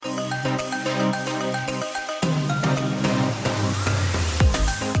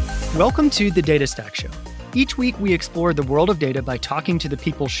Welcome to the Data Stack Show. Each week, we explore the world of data by talking to the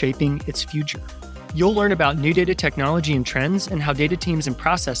people shaping its future. You'll learn about new data technology and trends and how data teams and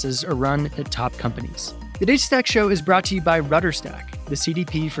processes are run at top companies. The Data Stack Show is brought to you by RudderStack, the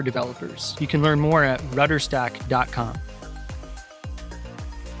CDP for developers. You can learn more at rudderstack.com.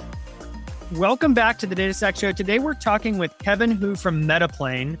 Welcome back to the Data Stack Show. Today, we're talking with Kevin Hu from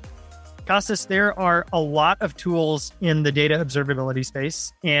Metaplane. Costas, there are a lot of tools in the data observability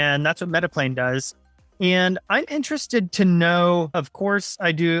space, and that's what Metaplane does. And I'm interested to know, of course,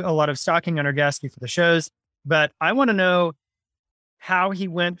 I do a lot of stalking on our guests for the shows, but I want to know how he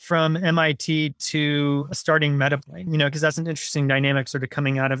went from MIT to starting Metaplane, because that's an interesting dynamic sort of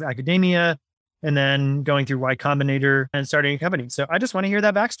coming out of academia and then going through Y Combinator and starting a company. So I just want to hear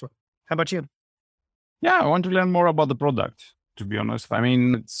that backstory. How about you? Yeah, I want to learn more about the product, to be honest. I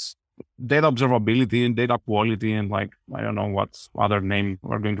mean, it's data observability and data quality and I don't know what other name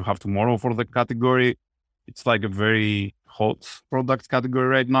we're going to have tomorrow for the category. It's like a very hot product category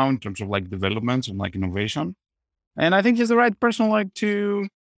right now in terms of developments and innovation. And I think he's the right person to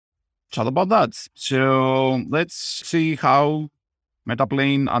chat about that. So let's see how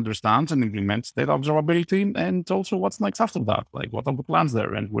Metaplane understands and implements data observability, and also what's next after that. What are the plans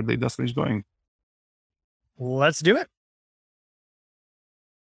there and where the industry is going? Let's do it.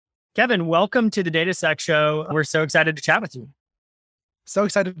 Kevin, welcome to the Data Stack Show. We're so excited to chat with you. So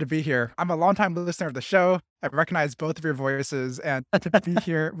excited to be here. I'm a longtime listener of the show. I recognize both of your voices, and to be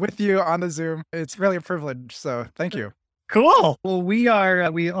here with you on the Zoom, it's really a privilege. So thank you. Cool. Well, we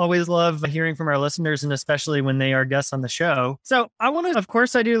always love hearing from our listeners, and especially when they are guests on the show. So I want to, of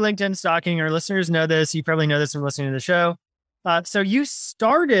course, I do LinkedIn stalking. Our listeners know this. You probably know this from listening to the show. So you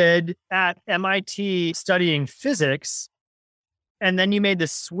started at MIT studying physics, and then you made the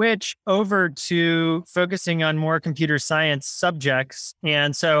switch over to focusing on more computer science subjects.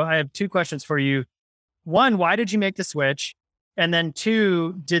 And so I have two questions for you. One, why did you make the switch? And then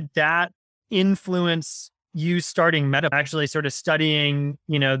two, did that influence you starting Meta, actually sort of studying,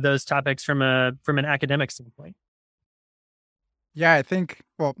 those topics from an academic standpoint? Yeah, I think,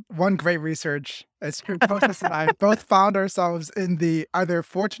 one great research is Costas and I both found ourselves in the either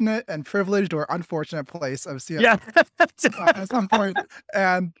fortunate and privileged or unfortunate place of CS at some point.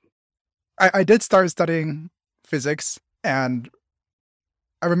 And I did start studying physics, and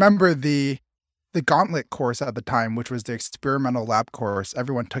I remember the Gauntlet course at the time, which was the experimental lab course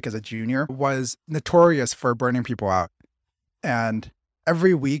everyone took as a junior, was notorious for burning people out. And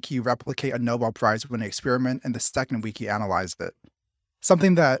every week you replicate a Nobel Prize winning experiment, and the second week you analyze it.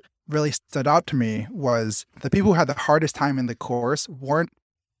 Something that really stood out to me was the people who had the hardest time in the course weren't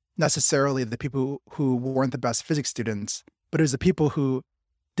necessarily the people who weren't the best physics students, but it was the people who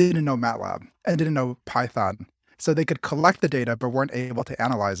didn't know MATLAB and didn't know Python. So they could collect the data, but weren't able to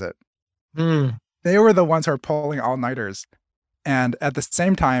analyze it. They were the ones who were pulling all-nighters. And at the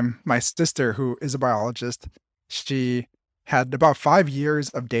same time, my sister, who is a biologist, she had about 5 years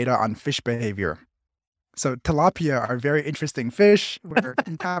of data on fish behavior. So tilapia are very interesting fish where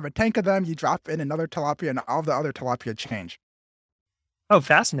you have a tank of them, you drop in another tilapia, and all the other tilapia change. Oh,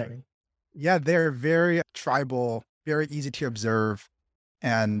 fascinating. Yeah, they're very tribal, very easy to observe.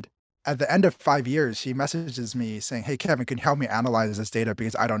 And at the end of 5 years, she messages me saying, "Hey, Kevin, can you help me analyze this data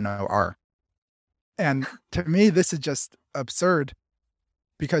because I don't know R?" And to me, this is just absurd,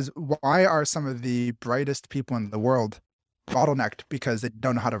 because why are some of the brightest people in the world bottlenecked because they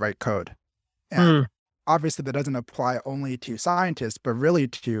don't know how to write code? And obviously that doesn't apply only to scientists, but really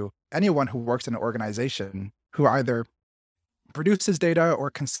to anyone who works in an organization who either produces data or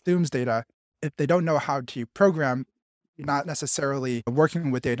consumes data. If they don't know how to program, you're not necessarily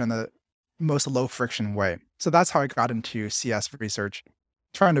working with data in the most low friction way. So that's how I got into CS research,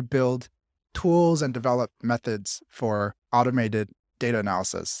 trying to build tools and develop methods for automated data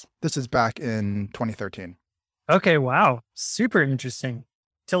analysis. This is back in 2013. Okay, wow. Super interesting.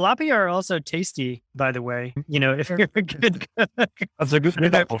 Tilapia are also tasty, by the way, if you're a good cook. That's a good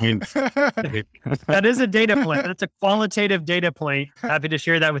data point. That is a data point. That's a qualitative data point. Happy to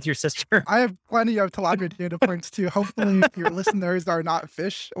share that with your sister. I have plenty of tilapia data points too. Hopefully your listeners are not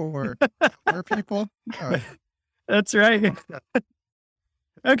fish or people. That's right.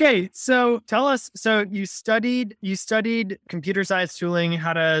 Okay, so tell us, so you studied computer science tooling,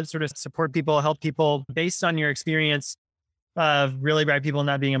 how to sort of support people, help people based on your experience of really bright people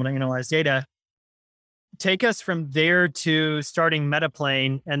not being able to analyze data. Take us from there to starting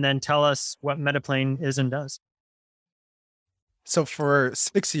Metaplane, and then tell us what Metaplane is and does. So for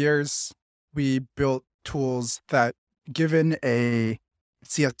 6 years, we built tools that, given a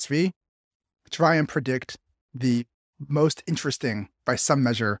CSV, try and predict the most interesting, by some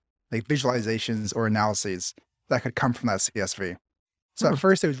measure, like visualizations or analyses that could come from that CSV. So at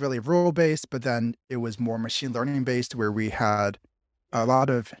first it was really rule-based, but then it was more machine learning-based, where we had a lot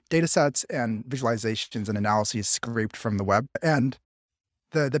of data sets and visualizations and analyses scraped from the web. And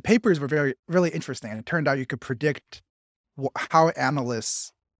the papers were really interesting. And it turned out you could predict how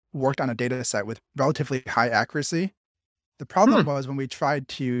analysts worked on a data set with relatively high accuracy. The problem was when we tried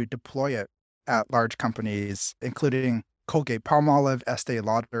to deploy it at large companies, including Colgate-Palmolive, Estee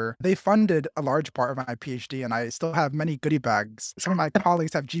Lauder, they funded a large part of my PhD, and I still have many goodie bags. Some of my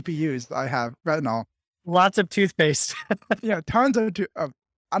colleagues have GPUs. I have retinol. Lots of toothpaste. Tons of,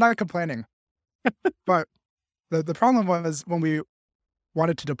 I'm not complaining. But the problem was when we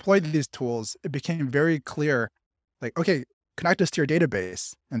wanted to deploy these tools, it became very clear, like, okay, connect us to your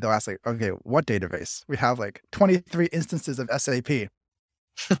database. And they'll ask, like, okay, what database? We have like 23 instances of SAP.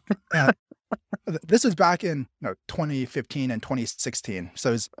 And this was back in 2015 and 2016.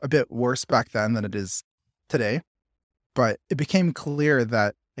 So it's a bit worse back then than it is today. But it became clear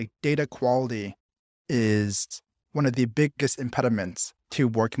that like data quality is one of the biggest impediments to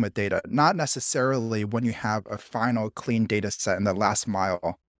working with data, not necessarily when you have a final clean data set in the last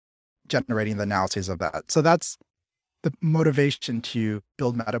mile generating the analyses of that. So that's the motivation to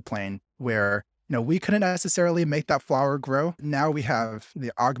build Metaplane, where we couldn't necessarily make that flower grow. Now we have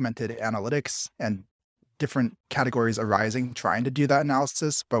the augmented analytics and different categories arising trying to do that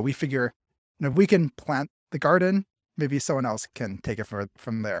analysis. But we figure if we can plant the garden, maybe someone else can take it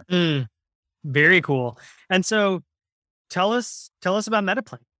from there. Very cool. And so tell us about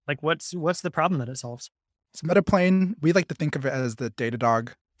Metaplane. Like what's the problem that it solves? So Metaplane, we like to think of it as the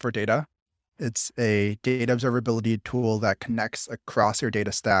Datadog for data. It's a data observability tool that connects across your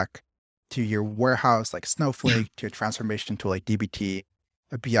data stack to your warehouse like Snowflake, to your transformation tool like dbt,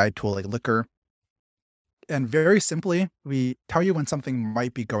 a BI tool like Looker. And very simply, we tell you when something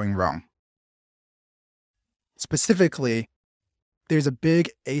might be going wrong. Specifically, there's a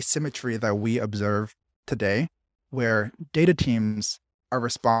big asymmetry that we observe today where data teams are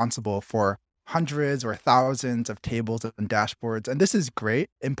responsible for hundreds or thousands of tables and dashboards. And this is great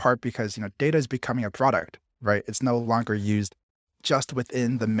in part because, data is becoming a product, right? It's no longer used just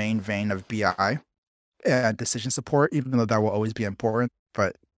within the main vein of BI and decision support, even though that will always be important.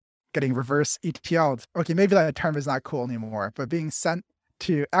 But getting reverse ETL, okay, maybe that term is not cool anymore, but being sent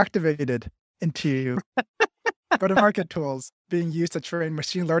to activated into go-to-market tools being used to train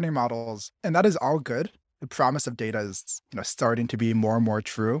machine learning models. And that is all good. The promise of data is starting to be more and more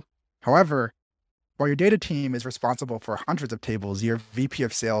true. However, while your data team is responsible for hundreds of tables, your VP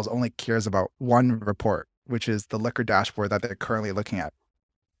of sales only cares about one report, which is the Looker dashboard that they're currently looking at.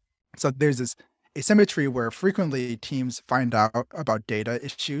 So there's this asymmetry where frequently teams find out about data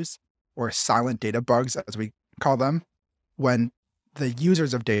issues or silent data bugs, as we call them, when the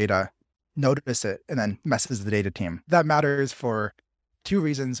users of data notice it and then messes the data team. That matters for two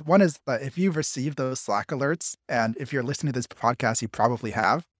reasons. One is that if you've received those Slack alerts, and if you're listening to this podcast, you probably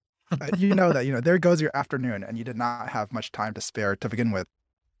have, you know that, there goes your afternoon and you did not have much time to spare to begin with.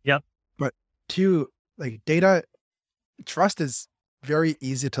 Yep. But two, like data trust is very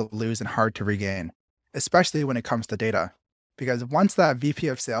easy to lose and hard to regain, especially when it comes to data. Because once that VP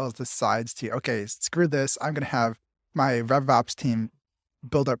of sales decides to, okay, screw this, I'm going to have my RevOps team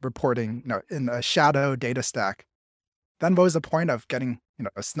build up reporting, in a shadow data stack, then what was the point of getting,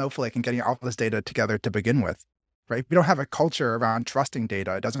 a Snowflake and getting all this data together to begin with, right? We don't have a culture around trusting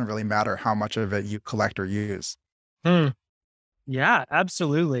data. It doesn't really matter how much of it you collect or use. Yeah,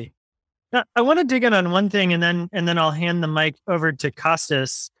 absolutely. Now, I want to dig in on one thing and then I'll hand the mic over to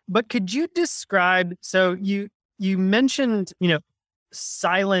Costas. But could you describe, so you mentioned,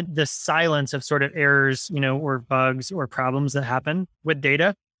 the silence of sort of errors, or bugs or problems that happen with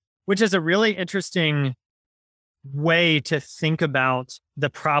data, which is a really interesting way to think about the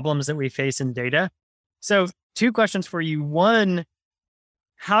problems that we face in data. So two questions for you. One,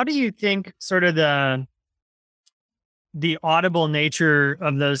 how do you think sort of the audible nature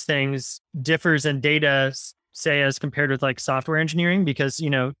of those things differs in data, say, as compared with like software engineering? Because,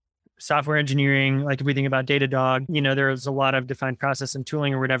 software engineering, like if we think about Datadog, there's a lot of defined process and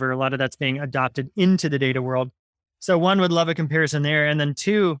tooling or whatever, a lot of that's being adopted into the data world. So one, would love a comparison there. And then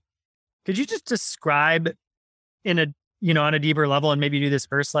two, could you just describe in a, on a deeper level, and maybe do this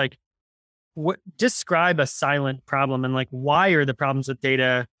first, like describe a silent problem and like, why are the problems with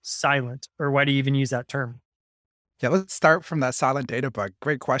data silent, or why do you even use that term? Yeah, let's start from that silent data bug.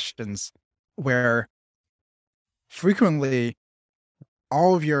 Great questions, where frequently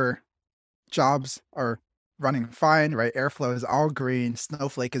all of your jobs are running fine, right? Airflow is all green,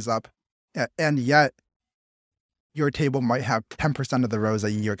 Snowflake is up, and yet your table might have 10% of the rows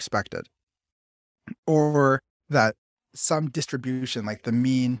that you expected. Or that some distribution, like the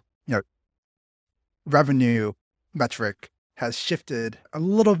mean, revenue metric has shifted a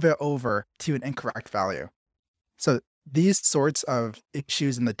little bit over to an incorrect value. So these sorts of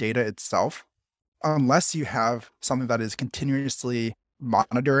issues in the data itself, unless you have something that is continuously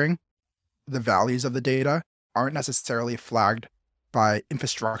monitoring the values of the data, aren't necessarily flagged by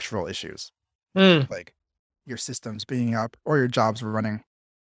infrastructural issues, like your systems being up or your jobs running.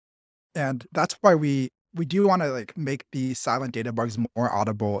 And that's why we do want to make these silent data bugs more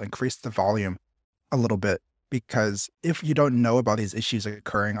audible, increase the volume a little bit, because if you don't know about these issues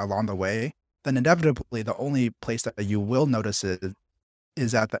occurring along the way, then inevitably the only place that you will notice it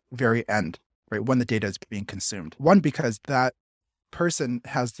is at the very end, right? When the data is being consumed. One, because that person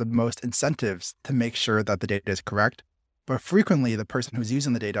has the most incentives to make sure that the data is correct, but frequently the person who's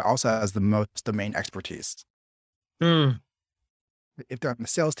using the data also has the most domain expertise. If they're on the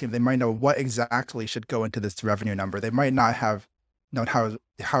sales team, they might know what exactly should go into this revenue number. They might not have known how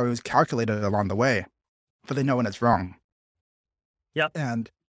it was calculated along the way, but they know when it's wrong. Yep.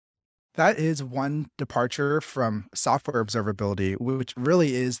 And that is one departure from software observability, which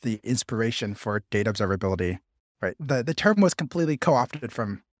really is the inspiration for data observability, right? The term was completely co-opted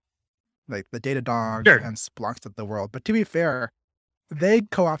from the Datadog and Splunks of the world. But to be fair, they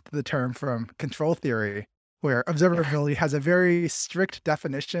co-opted the term from control theory, where observability has a very strict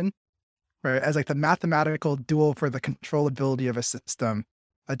definition, right? As the mathematical dual for the controllability of a system,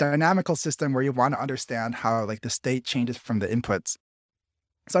 a dynamical system where you want to understand how the state changes from the inputs.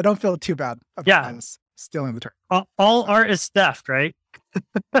 So I don't feel too bad about stealing the term. All art is theft, right?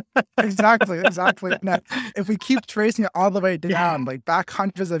 Exactly. Now, if we keep tracing it all the way down, back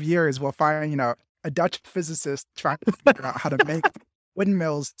hundreds of years, we'll find, a Dutch physicist trying to figure out how to make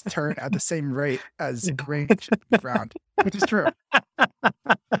windmills turn at the same rate as grain should be ground, which is true.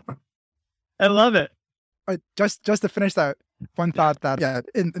 I love it. Just to finish that one thought, that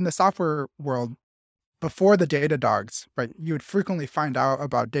in the software world, before the Datadogs, right, you would frequently find out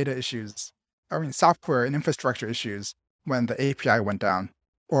about data issues, software and infrastructure issues when the API went down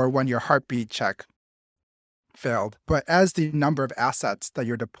or when your heartbeat check failed. But as the number of assets that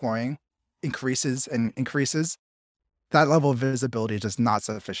you're deploying increases, that level of visibility is just not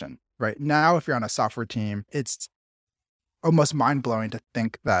sufficient. Right now, if you're on a software team, it's almost mind-blowing to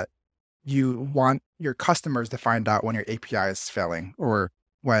think that you want your customers to find out when your API is failing or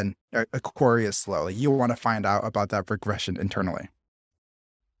when a query is slow. You want to find out about that regression internally.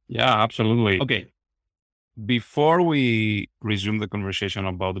 Yeah, absolutely. Okay. Before we resume the conversation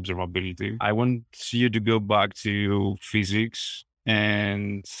about observability, I want you to go back to physics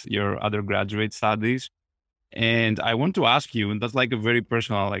and your undergraduate studies. And I want to ask you, and that's a very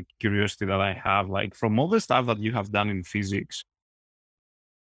personal curiosity that I have, from all the stuff that you have done in physics,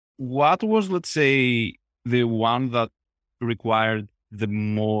 what was, let's say, the one that required the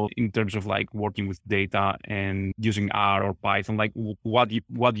most in terms of working with data and using R or Python? What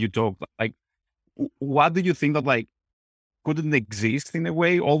you talked, what do you think that couldn't exist in a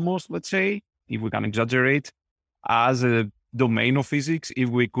way, almost, let's say, if we can exaggerate, as a domain of physics, if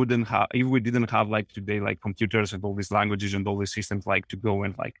we didn't have today computers and all these languages and all these systems to go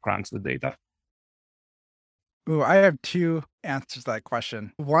and crunch the data? Ooh, I have two answers to that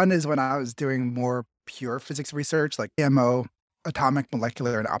question. One is when I was doing more pure physics research, like AMO, atomic,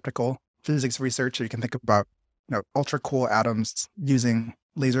 molecular, and optical physics research. So you can think about, ultra cool atoms using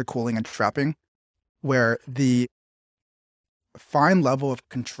laser cooling and trapping, where the fine level of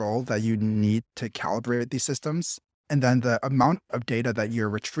control that you need to calibrate these systems, and then the amount of data that you're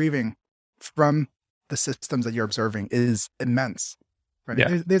retrieving from the systems that you're observing is immense. Right?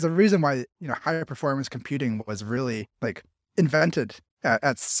 Yeah. There's a reason why higher performance computing was really invented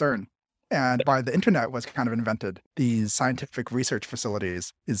at CERN, and why the internet was kind of invented. These scientific research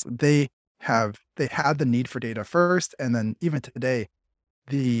facilities they had the need for data first, and then even today,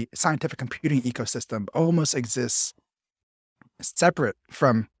 the scientific computing ecosystem almost exists separate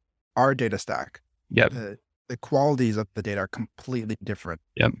from our data stack. Yeah. The qualities of the data are completely different.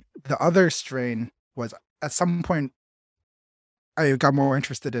 Yep. The other strain was, at some point, I got more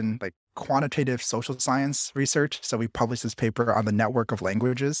interested in quantitative social science research. So we published this paper on the network of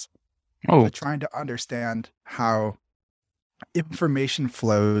languages, trying to understand how information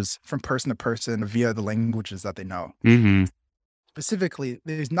flows from person to person via the languages that they know. Mm-hmm. Specifically,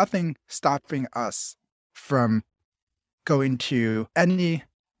 there's nothing stopping us from going to any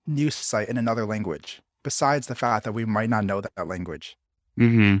news site in another language, besides the fact that we might not know that language.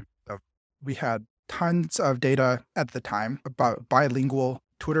 Mm-hmm. So we had tons of data at the time about bilingual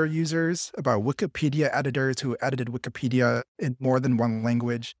Twitter users, about Wikipedia editors who edited Wikipedia in more than one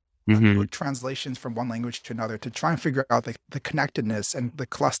language, translations from one language to another to try and figure out the connectedness and the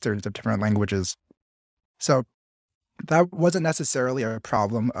clusters of different languages. So that wasn't necessarily a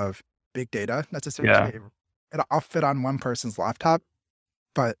problem of big data necessarily. It all fit on one person's laptop,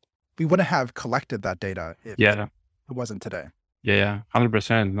 but we wouldn't have collected that data if it wasn't today. Yeah,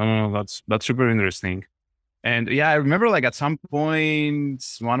 100%. No, that's super interesting. And I remember like at some point,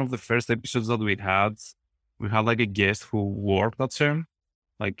 one of the first episodes that we had like a guest who worked at CERN.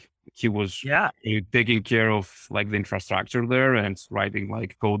 Like he was taking care of like the infrastructure there and writing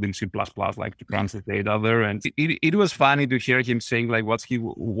like code in C++, like to crunch the data there. And it was funny to hear him saying like,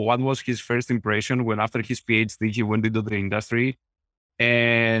 what was his first impression when after his PhD, he went into the industry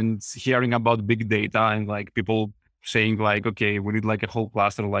and hearing about big data and like people saying like, okay, we need like a whole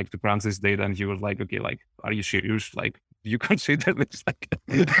cluster like to crunch this data. And he was like, okay, like, are you serious? Like, you consider this like,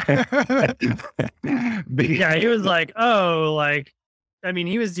 he was like, oh, like, I mean,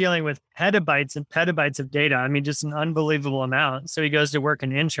 he was dealing with petabytes and petabytes of data. I mean, just an unbelievable amount. So he goes to work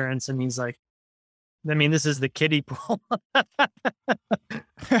in insurance and he's like, I mean, this is the kiddie pool.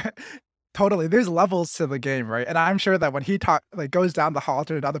 Totally. There's levels to the game, right? And I'm sure that when he goes down the hall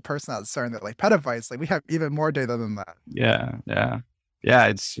to another person at CERN that like petabytes, like we have even more data than that. Yeah.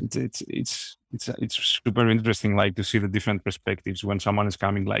 It's super interesting, like to see the different perspectives when someone is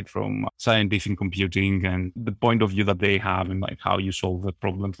coming like from scientific computing and the point of view that they have and like how you solve the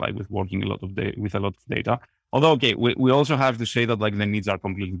problems, like with working with a lot of data. Although, okay, we also have to say that like the needs are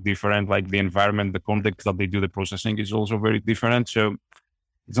completely different. Like the environment, the context that they do the processing is also very different. So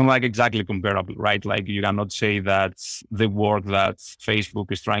it's not like exactly comparable, right? Like you cannot say that the work that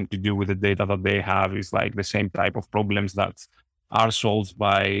Facebook is trying to do with the data that they have is like the same type of problems that are solved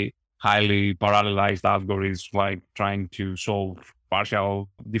by highly parallelized algorithms, like trying to solve partial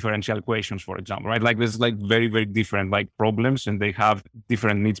differential equations, for example, right? Like there's like very, very different like problems and they have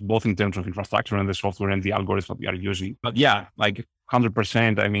different needs, both in terms of infrastructure and the software and the algorithms that we are using. But yeah, like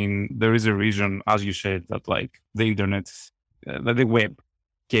 100%, I mean, there is a reason, as you said, that like the internet, that the web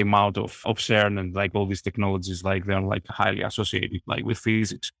came out of CERN and like all these technologies, like they're like highly associated like with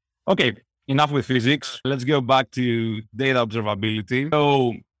physics. Okay, enough with physics. Let's go back to data observability.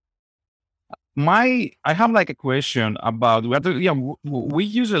 So I have like a question about, we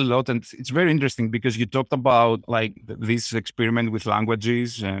use a lot and it's very interesting because you talked about like this experiment with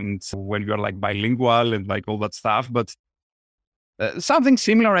languages and when you're like bilingual and like all that stuff. But something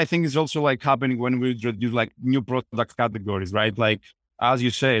similar, I think, is also like happening when we introduce like new product categories, right? Like, as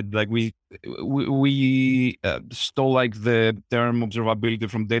you said, like we stole like the term observability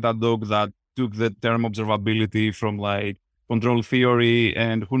from Datadog that took the term observability from like control theory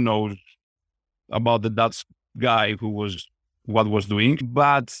and who knows about the Dutch guy who was doing.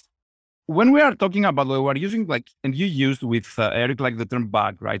 But when we are talking about what we're using, like, and you used with Eric, like the term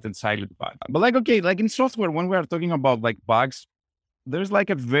bug, right? And silent bug. But like, okay, like in software, when we are talking about like bugs, there's like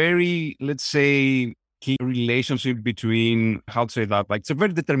a very, let's say, key relationship between, how to say that, like it's a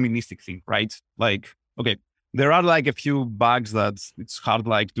very deterministic thing, right? Like, okay, there are like a few bugs that it's hard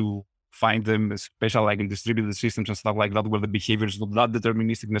like to find them, especially like in distributed systems and stuff like that, where the behavior is not that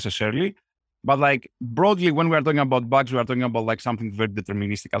deterministic necessarily. But like broadly, when we're talking about bugs, we are talking about like something very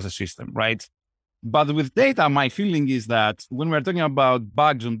deterministic as a system, right? But with data, my feeling is that when we're talking about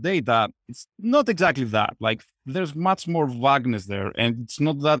bugs on data, it's not exactly that. Like there's much more vagueness there, and it's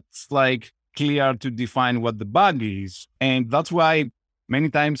not that like clear to define what the bug is. And that's why many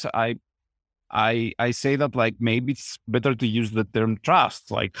times I say that like maybe it's better to use the term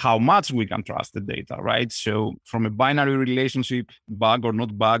trust, like how much we can trust the data, right? So from a binary relationship, bug or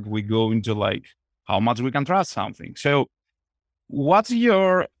not bug, we go into like how much we can trust something. So what's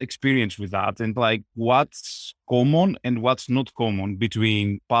your experience with that? And like what's common and what's not common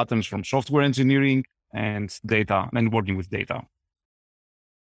between patterns from software engineering and data and working with data?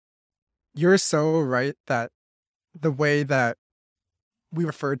 You're so right that the way that we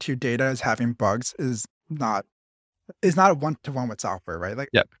refer to data as having bugs is not a one-to-one with software, right? Like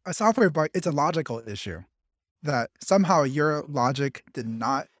a software bug, it's a logical issue that somehow your logic did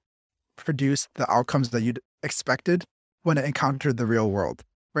not produce the outcomes that you'd expected when it encountered the real world,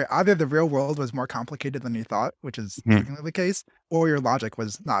 right? Either the real world was more complicated than you thought, which is frequently the case, or your logic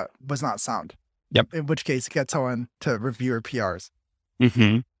was not sound. In which case, you get someone to review your PRs.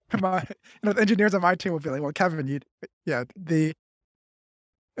 The engineers on my team will be like, "Well, Kevin, the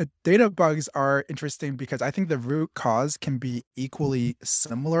Data bugs are interesting because I think the root cause can be equally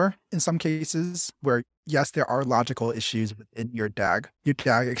similar in some cases where, yes, there are logical issues within your DAG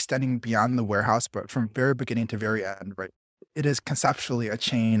extending beyond the warehouse, but from very beginning to very end, right? It is conceptually a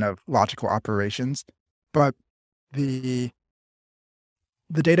chain of logical operations, but the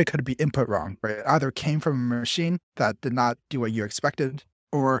data could be input wrong, right? It either came from a machine that did not do what you expected,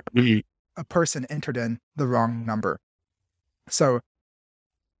 or a person entered in the wrong number. So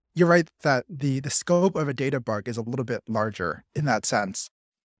you're right that the scope of a data bug is a little bit larger in that sense.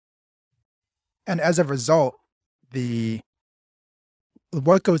 And as a result,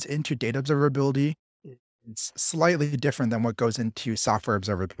 what goes into data observability is slightly different than what goes into software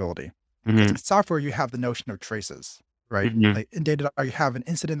observability. In software, you have the notion of traces, right? Like in data, you have an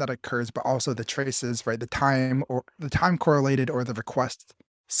incident that occurs, but also the traces, right? The time correlated or the request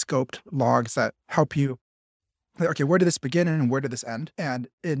scoped logs that help you, like, okay, where did this begin and where did this end? And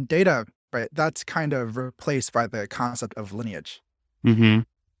in data, right, that's kind of replaced by the concept of lineage, right?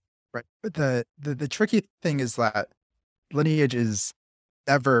 But the tricky thing is that lineage is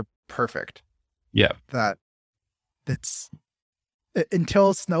ever perfect. Yeah. That it's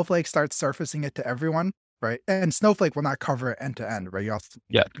until Snowflake starts surfacing it to everyone, right? And Snowflake will not cover it end to end, right? You also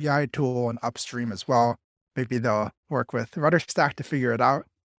Yeah. BI tool and upstream as well. Maybe they'll work with Rudderstack to figure it out,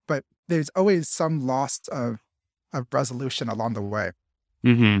 but there's always some loss of resolution along the way.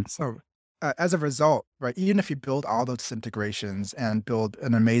 So as a result, right, even if you build all those integrations and build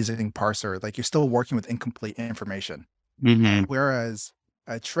an amazing parser, like you're still working with incomplete information. Whereas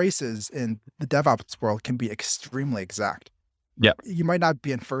traces in the DevOps world can be extremely exact. Yeah. You might not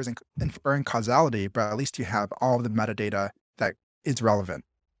be inferring causality, but at least you have all of the metadata that is relevant.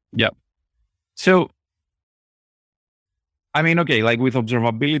 Yeah. So, I mean, okay, like with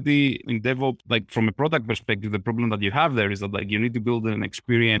observability in DevOps, like from a product perspective, the problem that you have there is that like you need to build an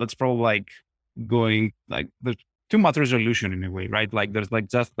experience that's probably like going like there's too much resolution in a way, right? Like there's like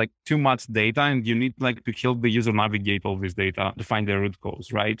just like too much data and you need like to help the user navigate all this data to find the root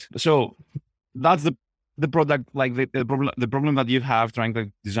cause, right? So that's the product, like the problem that you have trying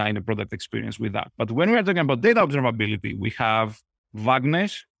to design a product experience with that. But when we're talking about data observability, we have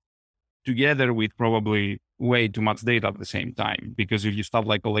vagueness together with probably way too much data at the same time. Because if you start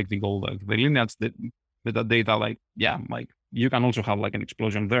like collecting all the lineage the data, like, yeah, like you can also have like an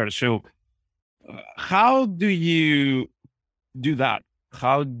explosion there. So how do you do that?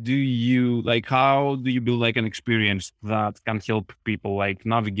 How do you build like an experience that can help people like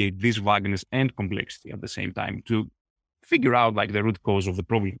navigate this vagueness and complexity at the same time to figure out like the root cause of the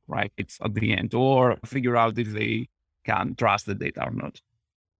problem, right? It's at the end, or figure out if they can trust the data or not.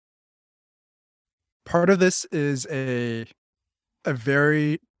 Part of this is a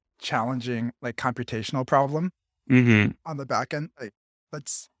very challenging like computational problem on the back end. Like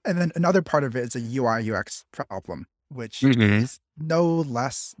and then another part of it is a UI UX problem, which is no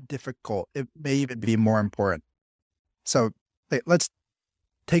less difficult. It may even be more important. So let's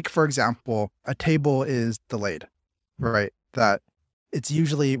take, for example, a table is delayed, right? That it's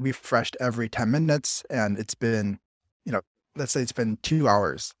usually refreshed every 10 minutes and it's been, let's say it's been 2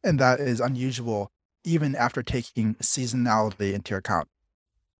 hours, and that is unusual even after taking seasonality into account.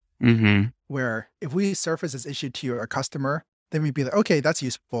 Where if we surface this issue to a customer, then we'd be like, okay, that's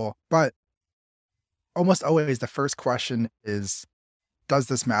useful. But almost always the first question is, does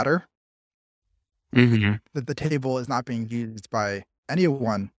this matter? That the table is not being used by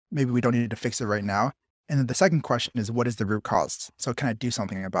anyone. Maybe we don't need to fix it right now. And then the second question is, what is the root cause? So can I do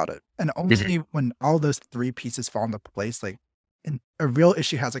something about it? And only when all those three pieces fall into place, like a real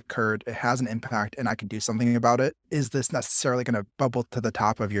issue has occurred, it has an impact, and I can do something about it, is this necessarily going to bubble to the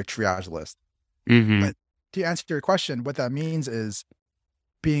top of your triage list? But to answer your question, what that means is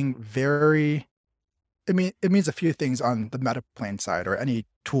being it means a few things on the Metaplane side or any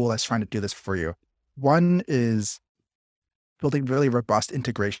tool that's trying to do this for you. One is building really robust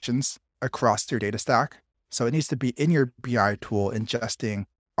integrations across your data stack. So it needs to be in your BI tool, ingesting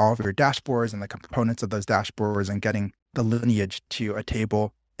all of your dashboards and the components of those dashboards and getting the lineage to a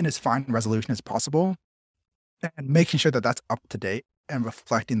table in as fine resolution as possible, and making sure that that's up to date and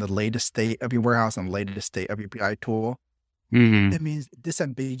reflecting the latest state of your warehouse and latest state of your BI tool. It means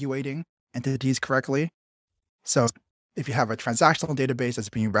disambiguating entities correctly. So if you have a transactional database that's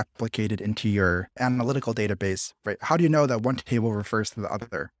being replicated into your analytical database, right? How do you know that one table refers to the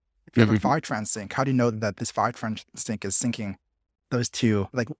other? If you have a fivetran sync, how do you know that this fivetran sync is syncing those two,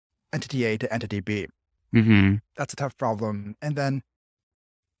 like entity A to entity B? That's a tough problem. And then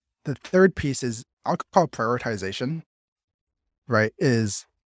the third piece is, I'll call prioritization, right? Is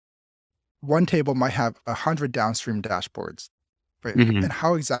one table might have 100 downstream dashboards. right? Mm-hmm. And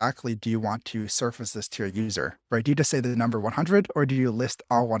how exactly do you want to surface this to your user, right? Do you just say the number 100 or do you list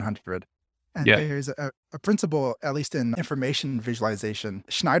all 100? And Yeah. there's a principle, at least in information visualization,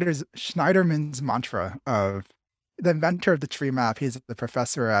 Schneiderman's mantra of the inventor of the tree map. He's the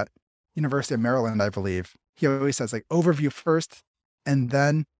professor at University of Maryland, I believe. He always says like overview first, and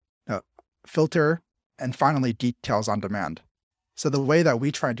then filter, and finally details on demand. So the way that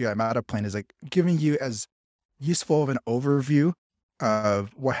we try to do at Metaplane is like giving you as useful of an overview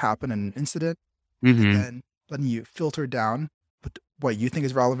of what happened in an incident, Mm-hmm. and then letting you filter down what you think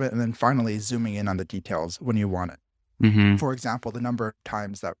is relevant, and then finally zooming in on the details when you want it. Mm-hmm. For example, the number of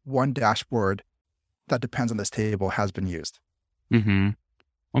times that one dashboard that depends on this table has been used. Mm-hmm.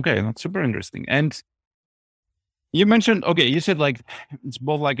 Okay, that's super interesting. And you mentioned, you said like it's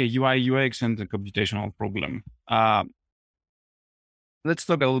both like a UI UX and a computational problem. Let's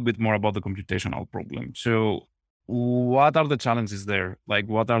talk a little bit more about the computational problem. So what are the challenges there? Like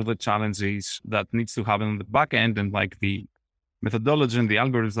what are the challenges that needs to happen on the back end, and like the methodology and the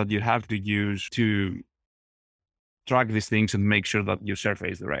algorithms that you have to use to track these things and make sure that you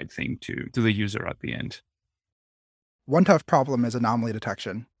surface the right thing to the user at the end? One tough problem is anomaly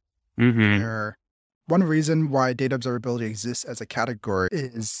detection. Mm-hmm. Where one reason why data observability exists as a category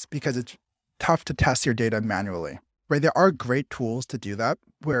is because it's tough to test your data manually, right? There are great tools to do that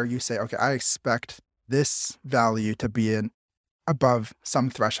where you say, okay, I expect this value to be above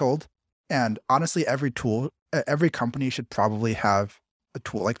some threshold. And honestly, every company should probably have a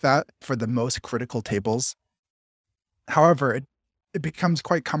tool like that for the most critical tables. However, it becomes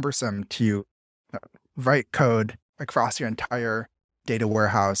quite cumbersome to write code across your entire data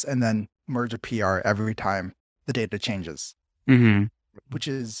warehouse and then merge a PR every time the data changes. Mm-hmm. Which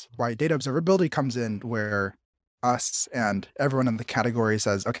is why data observability comes in, where us and everyone in the category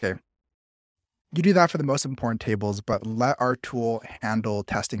says, okay, you do that for the most important tables, but let our tool handle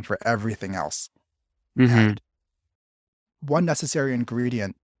testing for everything else. Mm-hmm. And one necessary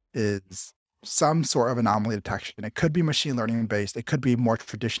ingredient is some sort of anomaly detection. It could be machine learning based. It could be more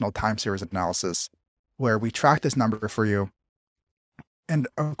traditional time series analysis, where we track this number for you. And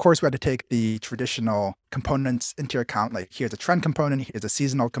of course, we had to take the traditional components into account. Like here's a trend component, here's a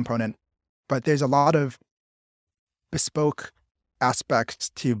seasonal component, but there's a lot of bespoke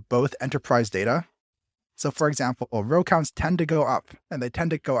aspects to both enterprise data. So for example, row counts tend to go up, and they tend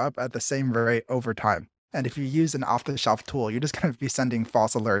to go up at the same rate over time. And if you use an off-the-shelf tool, you're just going to be sending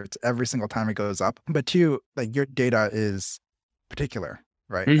false alerts every single time it goes up. But two, like your data is particular,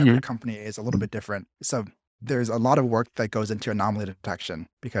 right? Mm-hmm. Every company is a little bit different. So there's a lot of work that goes into anomaly detection,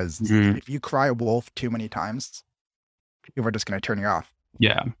 because if you cry wolf too many times, people are just going to turn you off.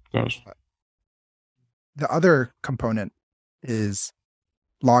 Yeah, of course. The other component is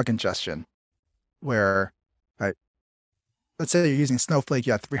log ingestion, where let's say you're using Snowflake,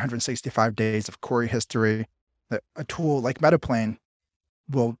 you have 365 days of query history. A tool like Metaplane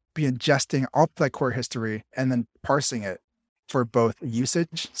will be ingesting all of that query history and then parsing it for both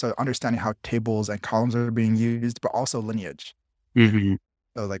usage, so understanding how tables and columns are being used, but also lineage. Mm-hmm.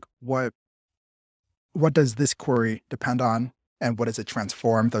 So like what does this query depend on, and what does it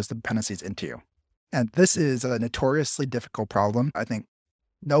transform those dependencies into? And this is a notoriously difficult problem. I think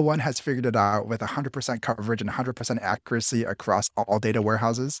no one has figured it out with 100% coverage and 100% accuracy across all data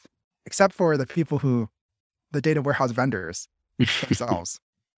warehouses, except for the data warehouse vendors themselves.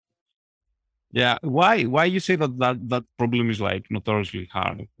 Yeah. Why you say that problem is like notoriously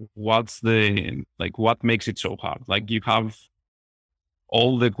hard? What makes it so hard? Like you have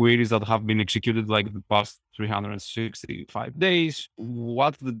all the queries that have been executed like the past 365 days.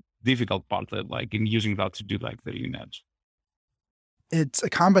 What's the difficult part like in using that to do like the lineage? It's a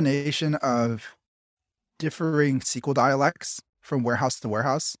combination of differing SQL dialects from warehouse to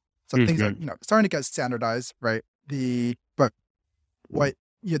warehouse. So things are starting to get standardized, right? The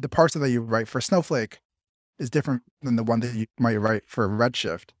parser that you write for Snowflake is different than the one that you might write for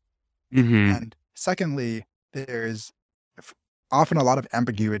Redshift. Mm-hmm. And secondly, there's often a lot of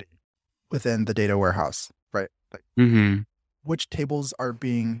ambiguity within the data warehouse, right? Like which tables are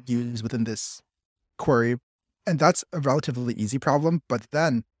being used within this query. And that's a relatively easy problem, but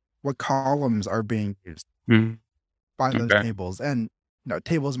then what columns are being used by those tables? And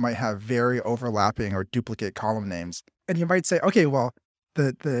tables might have very overlapping or duplicate column names. And you might say, okay, well,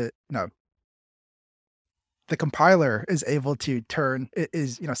 the compiler is able to turn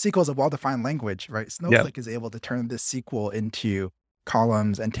SQL is a well-defined language, right? Snowflake is able to turn this SQL into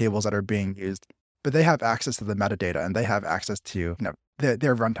columns and tables that are being used, but they have access to the metadata, and they have access to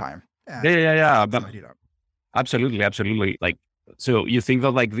their runtime. Yeah. Absolutely. Like, so you think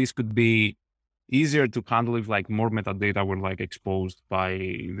that like this could be easier to handle if like more metadata were like exposed by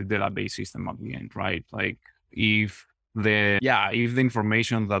the database system at the end, right? Like if the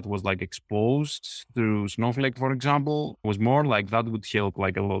information that was like exposed through Snowflake, for example, was more like that would help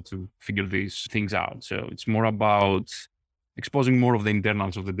like a lot to figure these things out. So it's more about exposing more of the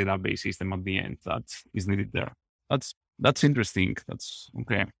internals of the database system at the end that is needed there. That's interesting. That's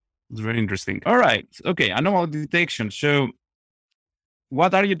okay. It's very interesting. All right. Okay. Anomaly detection. So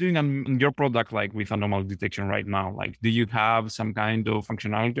what are you doing on your product like with anomaly detection right now? Like, do you have some kind of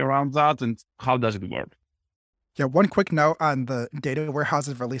functionality around that, and how does it work? Yeah, one quick note on the data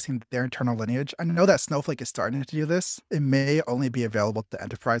warehouses releasing their internal lineage. I know that Snowflake is starting to do this. It may only be available to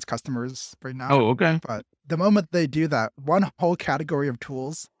enterprise customers right now. Oh, okay. But the moment they do that, one whole category of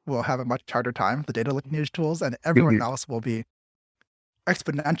tools will have a much harder time, the data lineage tools, and everyone else will be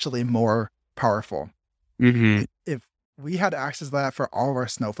exponentially more powerful. If we had access to that for all of our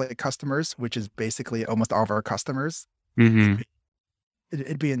Snowflake customers, which is basically almost all of our customers, it'd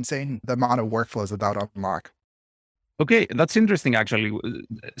be insane the amount of workflows that would unlock. Okay, that's interesting actually.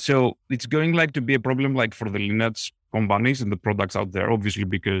 So it's going like to be a problem like for the Lineage companies and the products out there, obviously,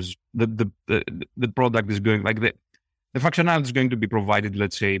 because the product is going like the functionality is going to be provided,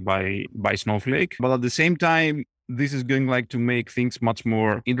 let's say, by Snowflake. But at the same time, this is going like to make things much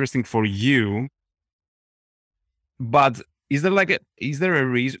more interesting for you. But is there a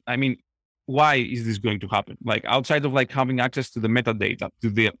reason? I mean, why is this going to happen? Like outside of like having access to the metadata, to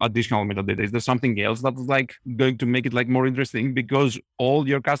the additional metadata, is there something else that's like going to make it like more interesting because all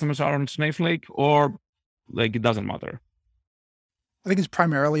your customers are on Snowflake, or like it doesn't matter? I think it's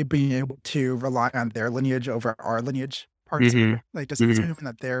primarily being able to rely on their lineage over our lineage parts. Like just assuming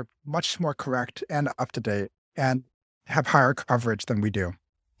that they're much more correct and up to date and have higher coverage than we do.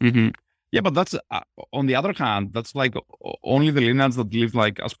 Yeah, but that's on the other hand, that's like only the Lineage that live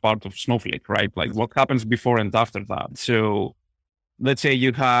like as part of Snowflake, right? Like what happens before and after that. So let's say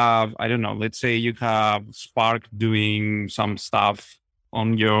you have, I don't know, let's say you have Spark doing some stuff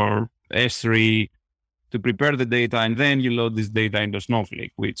on your S3 to prepare the data, and then you load this data into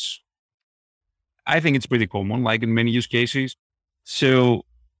Snowflake, which I think it's pretty common, like in many use cases. So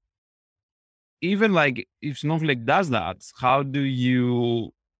even like if Snowflake does that, how do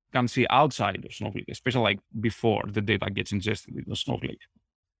you can see outside of Snowflake, especially like before the data gets ingested into Snowflake?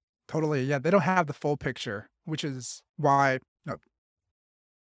 Totally. Yeah, they don't have the full picture, which is why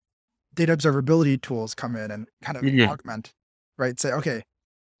data observability tools come in and kind of augment, right? Say, okay,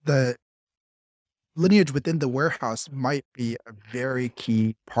 the lineage within the warehouse might be a very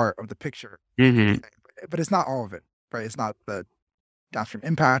key part of the picture, but it's not all of it, right? It's not the downstream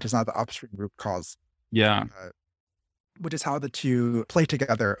impact. It's not the upstream root cause. Yeah. Which is how the two play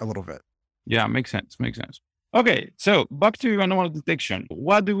together a little bit. Yeah, makes sense. Okay, so back to anomaly detection.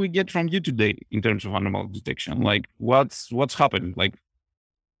 What do we get from you today in terms of anomaly detection? Like what's happened? Like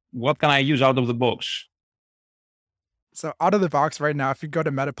what can I use out of the box? So out of the box right now, if you go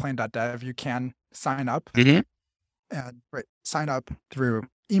to metaplane.dev, you can sign up and sign up through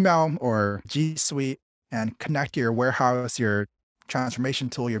email or G Suite and connect your warehouse, your transformation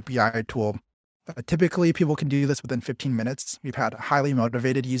tool, your BI tool. Typically, people can do this within 15 minutes. We've had highly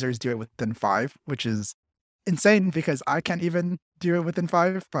motivated users do it within 5, which is insane because I can't even do it within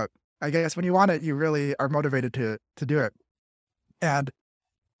 5. But I guess when you want it, you really are motivated to do it. And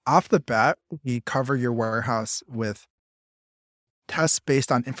off the bat, we cover your warehouse with tests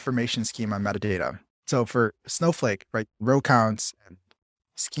based on information schema metadata. So for Snowflake, right, row counts and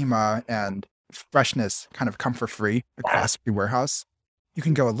schema and freshness kind of come for free across your warehouse. You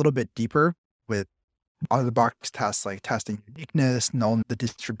can go a little bit deeper with out-of-the-box tests like testing uniqueness, knowing the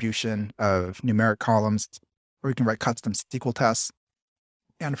distribution of numeric columns, or you can write custom SQL tests.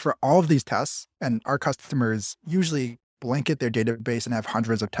 And for all of these tests, and our customers usually blanket their database and have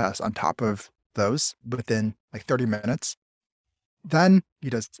hundreds of tests on top of those within like 30 minutes, then you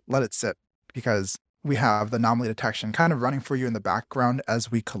just let it sit because we have the anomaly detection kind of running for you in the background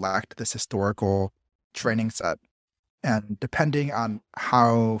as we collect this historical training set. And depending on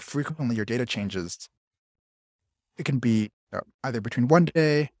how frequently your data changes, it can be either between 1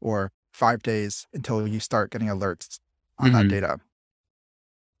 day or 5 days until you start getting alerts on that data.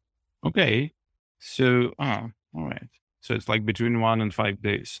 Okay. So, all right. So it's like between 1 and 5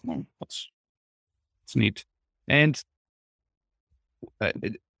 days. No, that's neat. And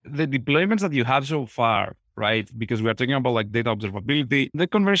the deployments that you have so far, right? Because we are talking about like data observability. The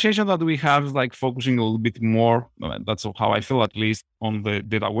conversation that we have is like focusing a little bit more, that's how I feel at least, on the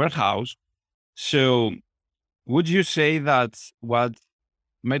data warehouse. So would you say that what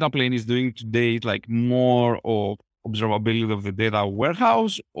Metaplane is doing today is like more of observability of the data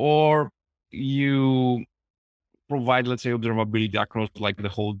warehouse, or you provide, let's say, observability across like the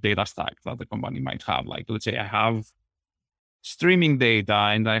whole data stack that the company might have. Like, let's say I have streaming data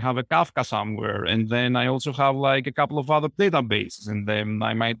and I have a Kafka somewhere, and then I also have like a couple of other databases, and then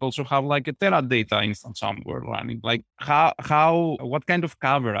I might also have like a Teradata instance somewhere running. Like what kind of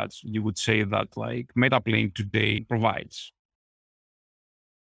coverage you would say that like Metaplane today provides?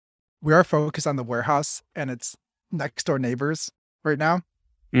 We are focused on the warehouse and its next door neighbors right now.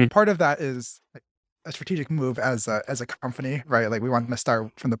 Mm. Part of that is like a strategic move as a company, right? Like we want to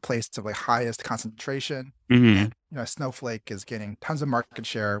start from the place of like highest concentration. Mm-hmm. And, Snowflake is gaining tons of market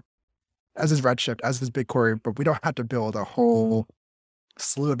share, as is Redshift, as is BigQuery, but we don't have to build a whole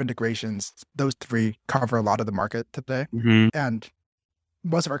slew of integrations. Those three cover a lot of the market today. Mm-hmm. And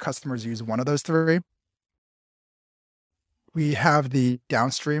most of our customers use one of those three. We have the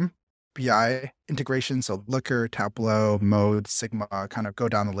downstream BI integration, so Looker, Tableau, Mode, Sigma, kind of go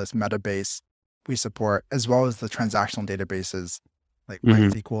down the list, Metabase we support, as well as the transactional databases like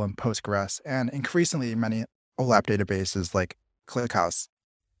MySQL and Postgres, and increasingly many OLAP databases like ClickHouse.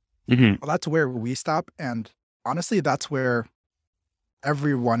 Well, that's where we stop. And honestly, that's where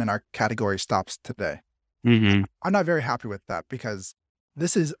everyone in our category stops today. I'm not very happy with that because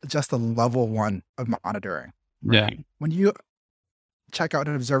this is just a level one of monitoring. Right? Yeah. When you check out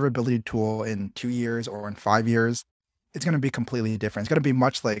an observability tool in 2 years or in 5 years, it's going to be completely different. It's going to be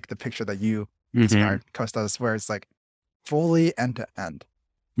much like the picture that you described, Kostas, where it's like fully end to end.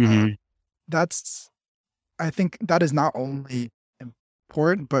 I think that is not only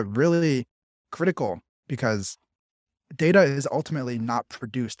important, but really critical because data is ultimately not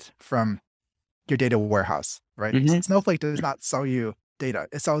produced from your data warehouse, right? Snowflake does not sell you data.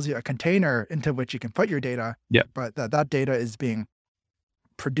 It sells you a container into which you can put your data, but that data is being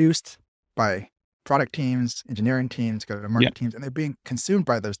produced by product teams, engineering teams, go-to-market teams, and they're being consumed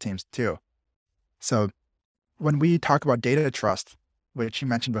by those teams too. So when we talk about data trust, which you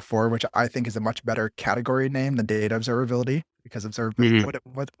mentioned before, which I think is a much better category name than data observability, because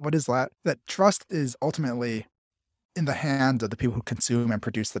observability, what is that? That trust is ultimately in the hands of the people who consume and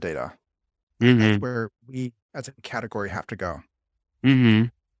produce the data. That's where we as a category have to go.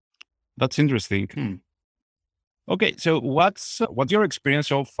 That's interesting. Okay, so what's your experience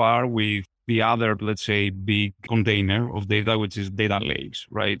so far with the other, let's say, big container of data, which is data lakes,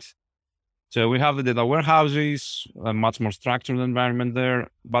 right? So we have the data warehouses, a much more structured environment there,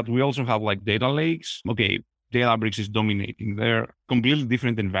 but we also have like data lakes. Okay, Databricks is dominating. They're completely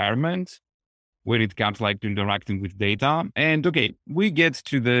different environments when it comes like to interacting with data. And okay, we get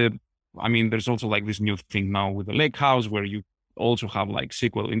to there's also like this new thing now with the lakehouse where you also have like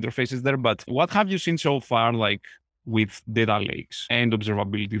SQL interfaces there. But what have you seen so far like with data lakes and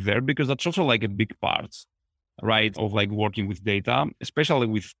observability there? Because that's also like a big part, right, of like working with data, especially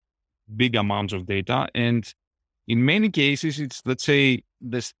with big amounts of data. And in many cases, it's, let's say,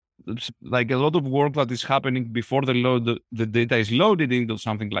 this like a lot of work that is happening before the data is loaded into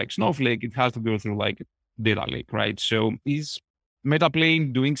something like Snowflake. It has to go through like data lake, right? So is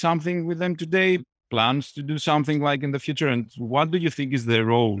Metaplane doing something with them today? Plans to do something like in the future? And what do you think is the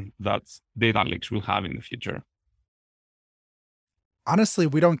role that data lakes will have in the future? Honestly,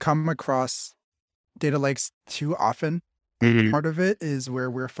 we don't come across data lakes too often. Part of it is where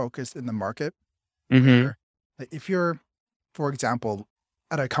we're focused in the market. Where, if you're, for example,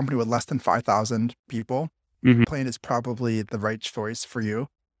 at a company with less than 5,000 people, Plane is probably the right choice for you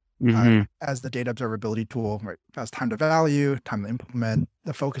as the data observability tool, right? Fast time to value, time to implement,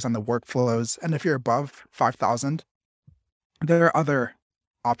 the focus on the workflows. And if you're above 5,000, there are other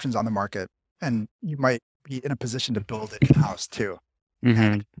options on the market, and you might be in a position to build it in-house too.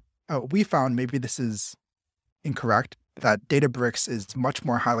 And we found, maybe this is incorrect, that Databricks is much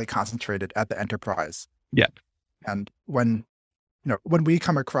more highly concentrated at the enterprise. And when we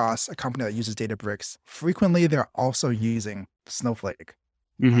come across a company that uses Databricks, frequently they're also using Snowflake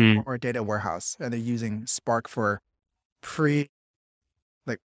or a data warehouse, and they're using Spark for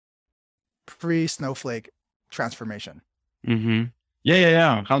pre-Snowflake transformation.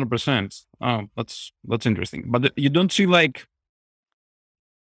 100%. Oh, that's interesting. But you don't see like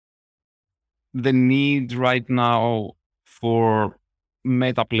the need right now for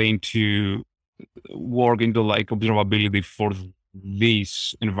Metaplane to work into like observability for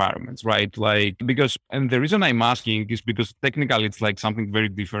these environments, right? Like, because, and the reason I'm asking is because technically it's like something very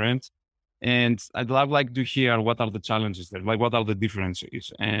different. And I'd love like to hear what are the challenges there, like what are the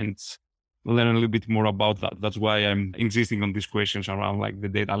differences, and learn a little bit more about that. That's why I'm insisting on these questions around like the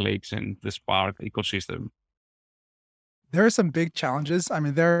data lakes and the Spark ecosystem. There are some big challenges. I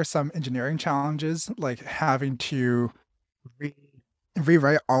mean, there are some engineering challenges, like having to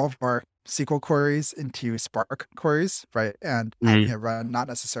rewrite all of our SQL queries into Spark queries, right? And having it run not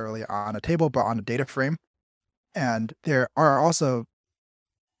necessarily on a table, but on a data frame. And there are also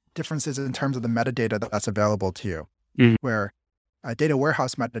differences in terms of the metadata that's available to you, where data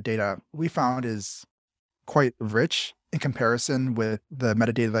warehouse metadata we found is quite rich in comparison with the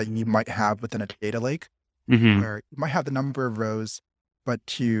metadata that you might have within a data lake, where you might have the number of rows, but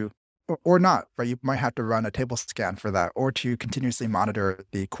or not, right? You might have to run a table scan for that, or to continuously monitor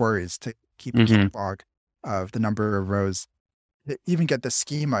the queries to keep a log of the number of rows. To even get the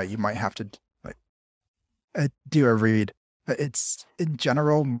schema, you might have to do a read. It's in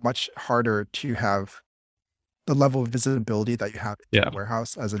general much harder to have the level of visibility that you have in a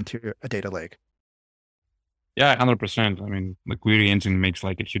warehouse as into a data lake. Yeah, 100%. I mean, the query engine makes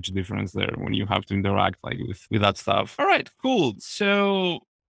like a huge difference there when you have to interact like with that stuff. All right, cool. So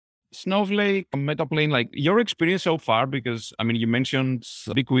Snowflake, Metaplane, like your experience so far, because I mean, you mentioned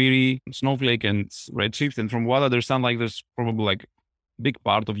BigQuery, Snowflake, and Redshift. And from what I understand, like there's probably like big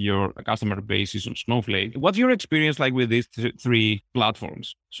part of your customer base is on Snowflake. What's your experience like with these three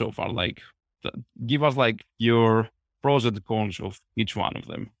platforms so far? Like, give us like your pros and cons of each one of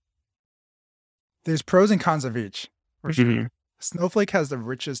them. There's pros and cons of each, for sure. Snowflake has the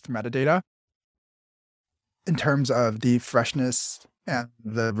richest metadata in terms of the freshness and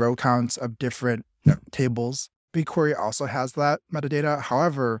the row counts of different tables. BigQuery also has that metadata.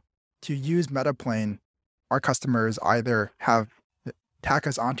 However, to use Metaplane, our customers either tack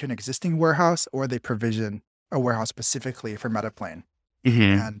us onto an existing warehouse or they provision a warehouse specifically for Metaplane.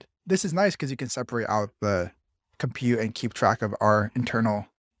 And this is nice because you can separate out the compute and keep track of our internal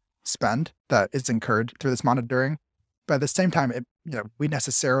spend that is incurred through this monitoring. But at the same time, we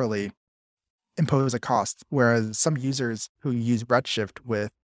necessarily impose a cost, whereas some users who use Redshift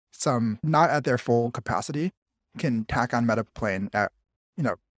with some not at their full capacity can tack on Metaplane at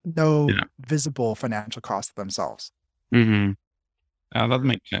no visible financial cost themselves. That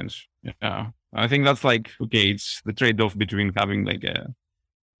makes sense. Yeah, I think that's like, okay, it's the trade-off between having like the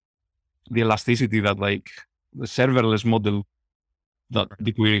elasticity that like the serverless model that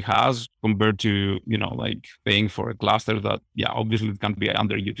BigQuery has compared to, like paying for a cluster that, obviously it can be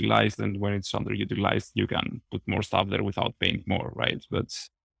underutilized. And when it's underutilized, you can put more stuff there without paying more, right? But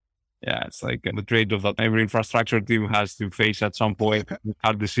yeah, it's like the trade-off that every infrastructure team has to face at some point,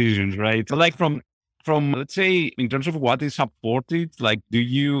 hard decisions, right? But like from let's say in terms of what is supported, like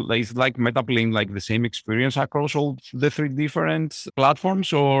is like Metaplane like the same experience across all the three different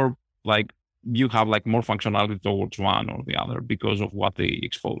platforms, or like you have like more functionality towards one or the other because of what they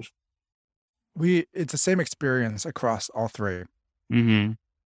expose? It's the same experience across all three. Okay.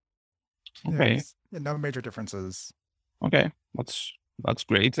 No major differences. Okay, that's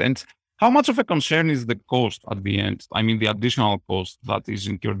great. And how much of a concern is the cost at the end? I mean, the additional cost that is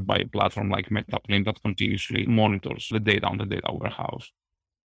incurred by a platform like Metaplane that continuously monitors the data on the data warehouse?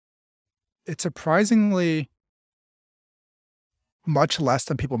 It's surprisingly much less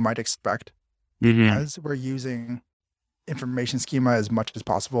than people might expect, as we're using information schema as much as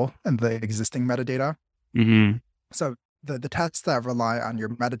possible and the existing metadata. So the tests that rely on your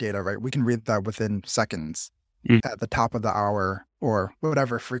metadata, right, we can read that within seconds at the top of the hour or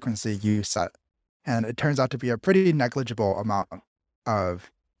whatever frequency you set. And it turns out to be a pretty negligible amount of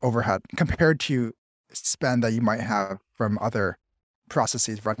overhead compared to spend that you might have from other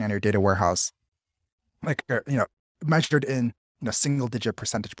processes running on your data warehouse, like, measured in single digit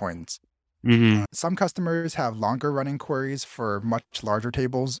percentage points. Some customers have longer running queries for much larger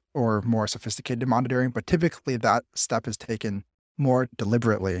tables or more sophisticated monitoring, but typically that step is taken more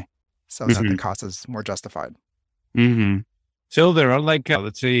deliberately so that the cost is more justified. So there are like,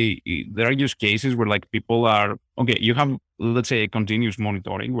 let's say there are use cases where like people are, you have, let's say, a continuous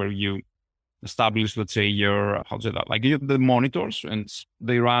monitoring where you establish, let's say the monitors, and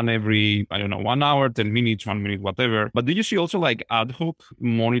they run every, 1 hour, 10 minutes, 1 minute, whatever. But do you see also like ad hoc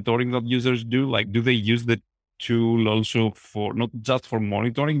monitoring that users do? Like, do they use the tool also for, not just for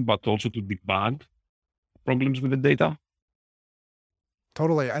monitoring, but also to debug problems with the data?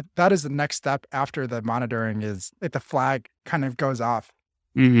 Totally. That is the next step after the monitoring is like the flag kind of goes off.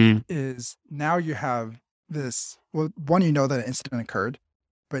 Is now you have this, well, one, that an incident occurred,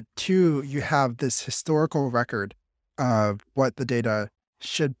 but two, you have this historical record of what the data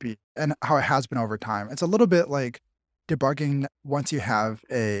should be and how it has been over time. It's a little bit like debugging once you have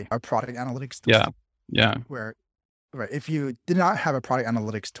a product analytics tool. Yeah. Where, right, if you did not have a product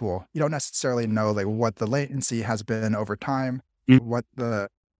analytics tool, you don't necessarily know like what the latency has been over time, what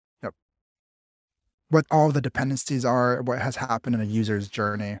all the dependencies are, what has happened in a user's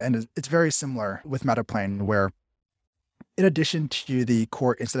journey. And it's very similar with Metaplane, where In addition to the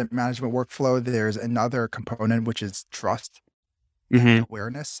core incident management workflow, there's another component, which is trust and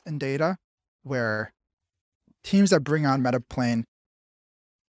awareness in data, where teams that bring on Metaplane,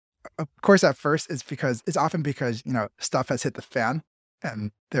 of course, at first it's often because, stuff has hit the fan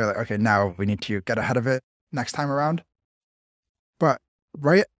and they're like, okay, now we need to get ahead of it next time around. But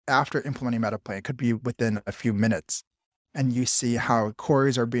right after implementing Metaplane, it could be within a few minutes, and you see how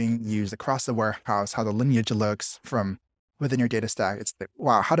queries are being used across the warehouse, how the lineage looks from within your data stack. It's like,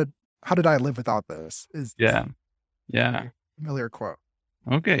 wow, how did I live without this? Is Yeah. a familiar quote.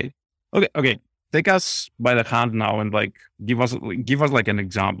 Okay. Take us by the hand now and like give us like an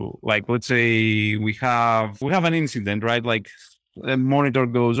example. Like, let's say we have an incident, right? Like a monitor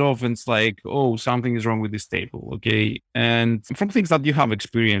goes off and it's like, oh, something is wrong with this table. Okay. And from things that you have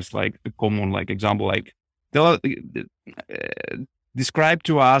experienced, like a common like example, like describe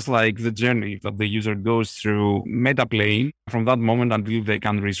to us like the journey that the user goes through Metaplane from that moment until they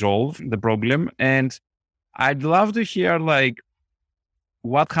can resolve the problem. And I'd love to hear like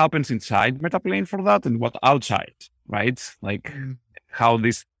what happens inside Metaplane for that and what outside, right? Like how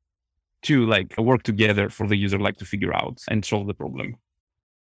these two like work together for the user like to figure out and solve the problem.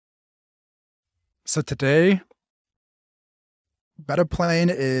 So today,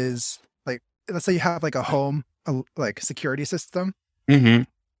 Metaplane is like, let's say you have like a home like security system.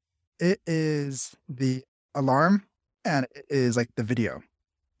 It is the alarm and it is like the video.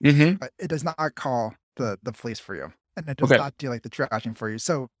 But it does not call the police for you. And it does not do like the triaging for you.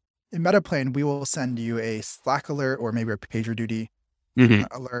 So in Metaplane, we will send you a Slack alert or maybe a PagerDuty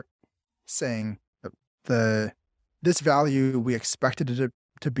alert saying this value, we expected it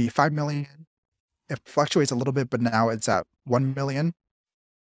to be 5 million. It fluctuates a little bit, but now it's at 1 million.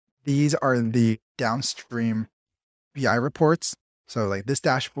 These are the downstream BI reports. So like this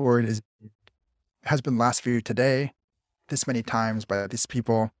dashboard has been last viewed today, this many times by these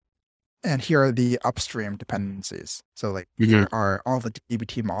people. And here are the upstream dependencies. So like here are all the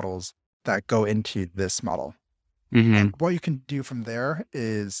dbt models that go into this model. And what you can do from there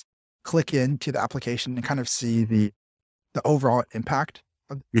is click into the application and kind of see the overall impact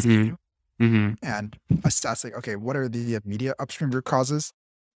of this issue and assess like, okay, what are the immediate upstream root causes?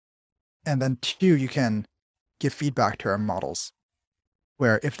 And then two, you can give feedback to our models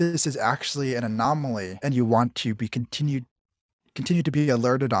where if this is actually an anomaly and you want to be continue to be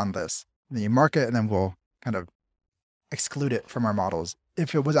alerted on this, then you mark it and then we'll kind of exclude it from our models.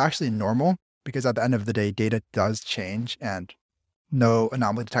 If it was actually normal, because at the end of the day, data does change and no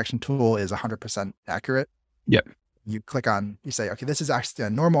anomaly detection tool is 100% accurate. Yep. You say, okay, this is actually a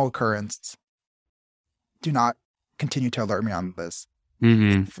normal occurrence. Do not continue to alert me on this.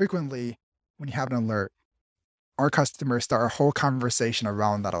 Frequently, when you have an alert, our customers start a whole conversation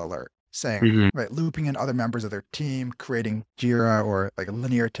around that alert, saying, right, looping in other members of their team, creating Jira or like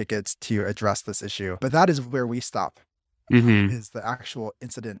linear tickets to address this issue. But that is where we stop, is the actual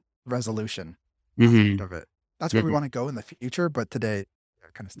incident resolution of it. That's where we want to go in the future, but today,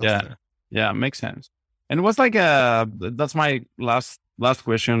 kind of stuff. Yeah, makes sense. And what's like that's my last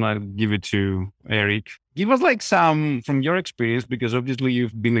question. I'll give it to Eric. Give us like some from your experience, because obviously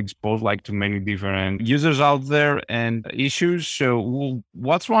you've been exposed like to many different users out there and issues. So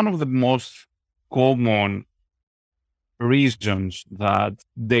what's one of the most common reasons that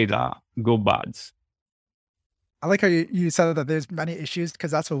data go bad? I like how you said that there's many issues,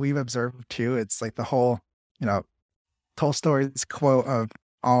 because that's what we've observed too. It's like the whole, Tolstoy's quote of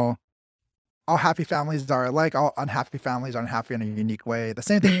all happy families are alike, all unhappy families are unhappy in a unique way. The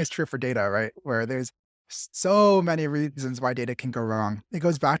same thing is true for data, right? Where there's so many reasons why data can go wrong. It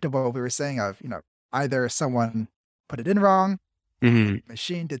goes back to what we were saying of, either someone put it in wrong,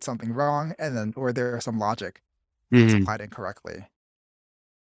 machine did something wrong, or there's some logic that's applied incorrectly.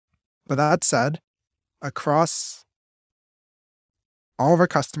 But that said, across all of our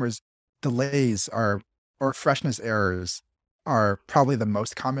customers, delays or freshness errors are probably the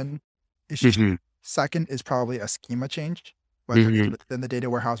most common issue. Second is probably a schema change, whether it's within the data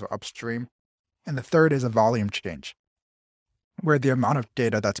warehouse or upstream. And the third is a volume change, where the amount of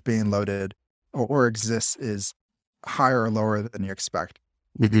data that's being loaded or exists is higher or lower than you expect.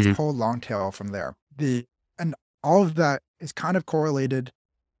 It's a whole long tail from there. And all of that is kind of correlated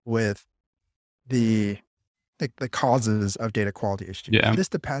with the causes of data quality issues. Yeah. This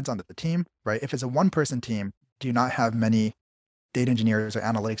depends on the team, right? If it's a one-person team, do you not have many data engineers or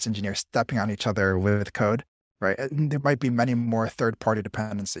analytics engineers stepping on each other with code, right? And there might be many more third-party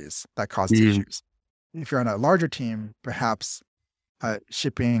dependencies that cause these issues. If you're on a larger team, perhaps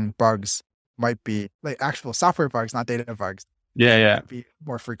shipping bugs might be like actual software bugs, not data bugs. Yeah. Might be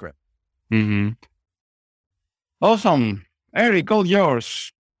more frequent. Awesome. Eric, all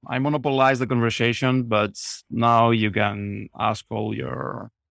yours. I monopolized the conversation, but now you can ask all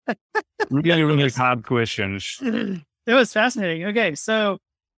your really, really hard questions. It was fascinating. Okay, so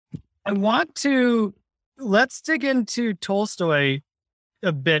let's dig into Tolstoy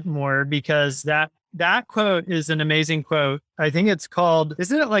a bit more, because that quote is an amazing quote. I think it's called,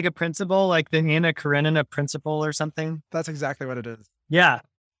 isn't it like a principle, like the Anna Karenina principle or something? That's exactly what it is. Yeah.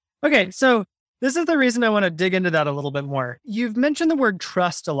 Okay, so this is the reason I want to dig into that a little bit more. You've mentioned the word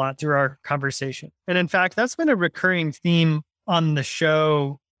trust a lot through our conversation. And in fact, that's been a recurring theme on the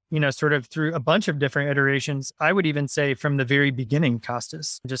show, sort of through a bunch of different iterations. I would even say from the very beginning,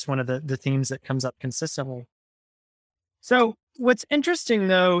 Costas, just one of the themes that comes up consistently. So what's interesting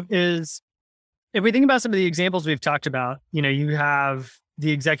though is if we think about some of the examples we've talked about, you have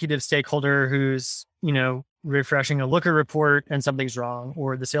the executive stakeholder who's, refreshing a Looker report and something's wrong,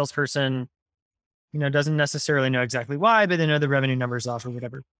 or the salesperson, doesn't necessarily know exactly why, but they know the revenue number's off or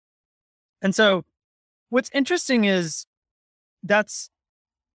whatever. And so what's interesting is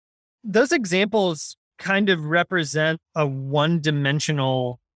those examples kind of represent a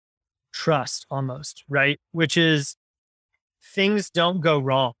one-dimensional trust almost, right? Which is things don't go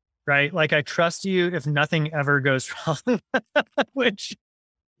wrong, right? Like I trust you if nothing ever goes wrong, which,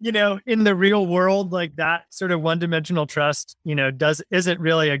 in the real world, like that sort of one-dimensional trust, isn't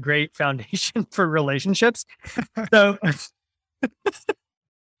really a great foundation for relationships. So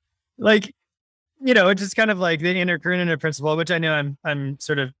like, it's just kind of like the Anna Karenina principle, which I know I'm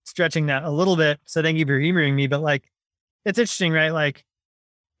sort of stretching that a little bit. So thank you for humoring me, but like, it's interesting, right? Like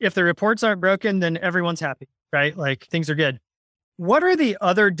if the reports aren't broken, then everyone's happy, right? Like things are good. What are the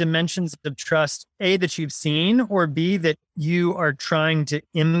other dimensions of trust, A, that you've seen, or B, that you are trying to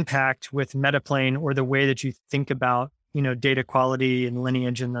impact with Metaplane, or the way that you think about, data quality and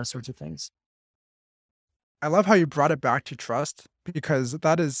lineage and those sorts of things? I love how you brought it back to trust, because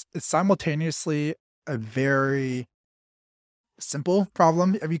it's simultaneously a very simple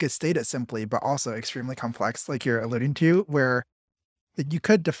problem, if you could state it simply, but also extremely complex, like you're alluding to, where you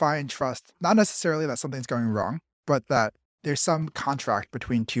could define trust, not necessarily that something's going wrong, but that there's some contract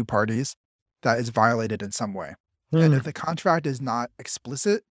between two parties that is violated in some way. And if the contract is not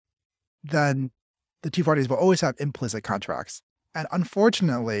explicit, then the two parties will always have implicit contracts. And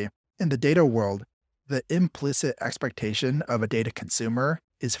unfortunately, in the data world, the implicit expectation of a data consumer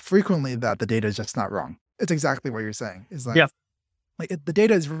is frequently that the data is just not wrong. It's exactly what you're saying. It's like, like if the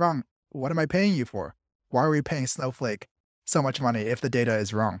data is wrong, what am I paying you for? Why are we paying Snowflake so much money if the data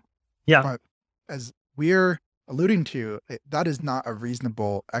is wrong? Yeah. But as we're alluding to, that is not a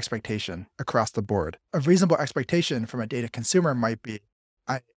reasonable expectation across the board. A reasonable expectation from a data consumer might be,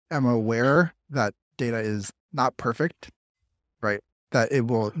 I am aware that data is not perfect, right? That it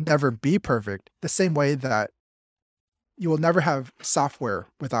will never be perfect, the same way that you will never have software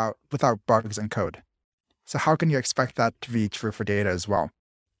without bugs in code. So how can you expect that to be true for data as well?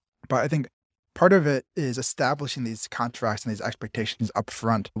 But I think part of it is establishing these contracts and these expectations up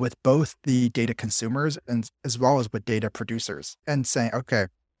front with both the data consumers and as well as with data producers, and saying, okay,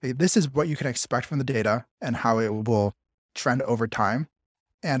 this is what you can expect from the data and how it will trend over time,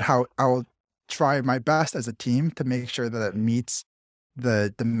 and how I will try my best as a team to make sure that it meets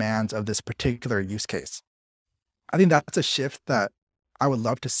the demands of this particular use case. I think that's a shift that I would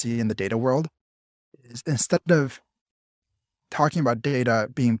love to see in the data world, is instead of talking about data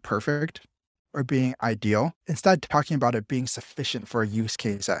being perfect or being ideal, instead talking about it being sufficient for a use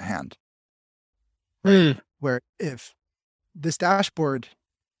case at hand. Where if this dashboard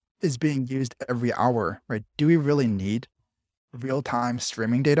is being used every hour, right? Do we really need real-time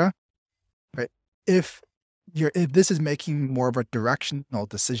streaming data? Right? If this is making more of a directional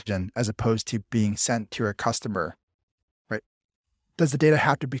decision as opposed to being sent to a customer, right? Does the data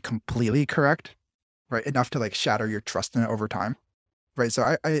have to be completely correct, right? Enough to like shatter your trust in it over time? Right.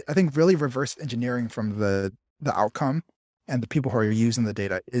 So I think really reverse engineering from the outcome and the people who are using the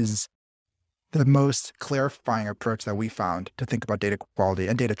data is the most clarifying approach that we found to think about data quality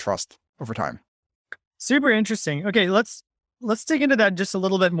and data trust over time. Super interesting. Okay, let's dig into that just a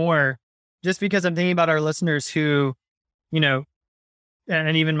little bit more, just because I'm thinking about our listeners who, and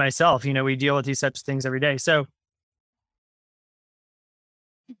even myself, we deal with these types of things every day. So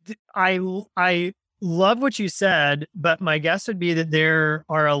I love what you said, but my guess would be that there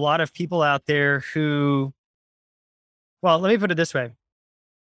are a lot of people out there who, well, let me put it this way.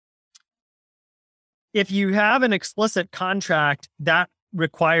 If you have an explicit contract, that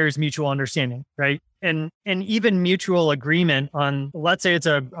requires mutual understanding, right? And even mutual agreement on, let's say it's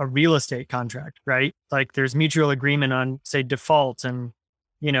a real estate contract, right? Like there's mutual agreement on, say, default and,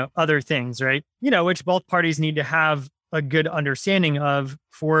 other things, right? Which both parties need to have a good understanding of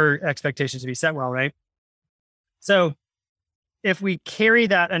for expectations to be set well, right? So if we carry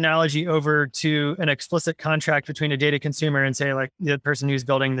that analogy over to an explicit contract between a data consumer and say like the person who's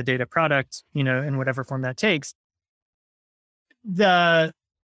building the data product, in whatever form that takes, one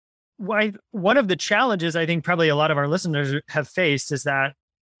of the challenges I think probably a lot of our listeners have faced is that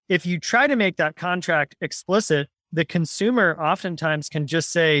if you try to make that contract explicit, the consumer oftentimes can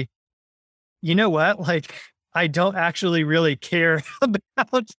just say, you know what, like, I don't actually really care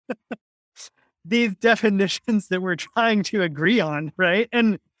about these definitions that we're trying to agree on, right?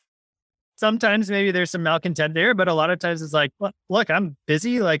 And sometimes maybe there's some malcontent there, but a lot of times it's like, look, I'm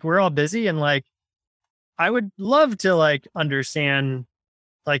busy, like we're all busy, and like I would love to like understand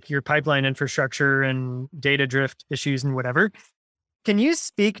like your pipeline infrastructure and data drift issues and whatever. Can you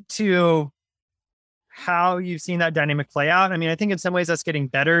speak to how you've seen that dynamic play out? I mean, I think in some ways that's getting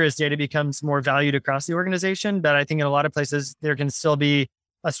better as data becomes more valued across the organization, but I think in a lot of places there can still be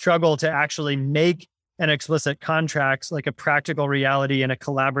a struggle to actually make an explicit contract like a practical reality and a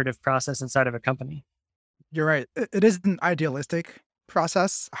collaborative process inside of a company. You're right. It is an idealistic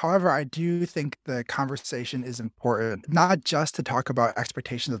process. However, I do think the conversation is important, not just to talk about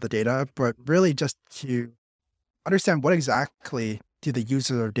expectations of the data, but really just to understand what exactly do the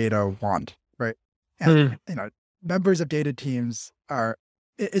users of data want, right? And, members of data teams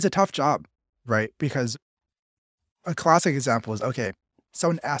it's a tough job, right? Because a classic example is, okay,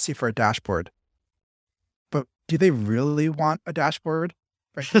 someone asks you for a dashboard, but do they really want a dashboard?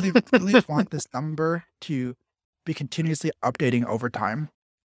 Right? Do they really want this number to be continuously updating over time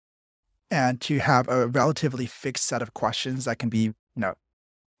and to have a relatively fixed set of questions that can be,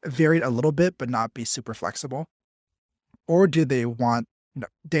 varied a little bit, but not be super flexible? Or do they want,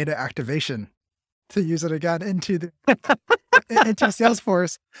 data activation, to use it again, into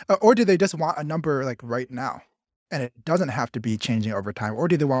Salesforce? Or do they just want a number like right now? And it doesn't have to be changing over time. Or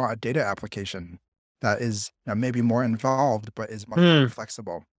do they want a data application that is maybe more involved, but is much more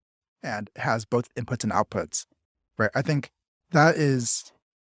flexible and has both inputs and outputs, right? I think that is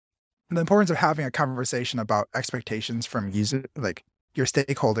the importance of having a conversation about expectations from like your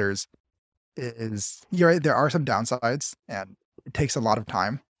stakeholders is, you're right, there are some downsides and it takes a lot of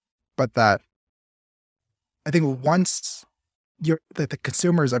time, but that I think once the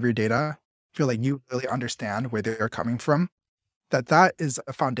consumers of your data feel like you really understand where they're coming from, that is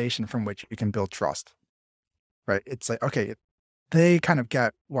a foundation from which you can build trust, right? It's like, okay, they kind of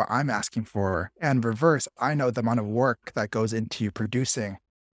get what I'm asking for, and reverse, I know the amount of work that goes into producing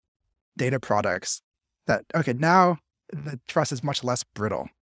data products that, okay, now the trust is much less brittle.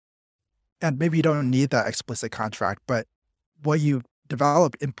 And maybe you don't need that explicit contract, but what you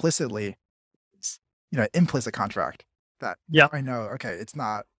develop implicitly is, implicit contract that I know, okay, it's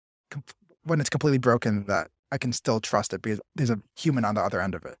not, when it's completely broken, that I can still trust it because there's a human on the other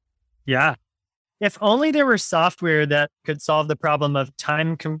end of it. Yeah. If only there were software that could solve the problem of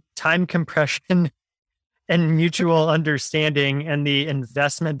time compression and mutual understanding and the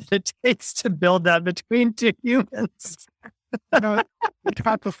investment that it takes to build that between two humans. We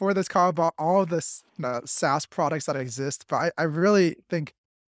talked before this call about all of this SaaS products that exist, but I really think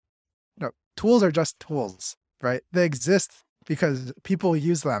tools are just tools, right? They exist because people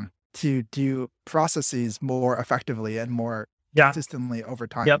use them to do processes more effectively and more consistently over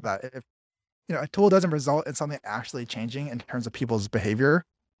time. That if a tool doesn't result in something actually changing in terms of people's behavior,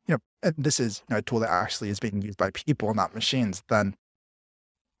 and this is a tool that actually is being used by people, not machines, then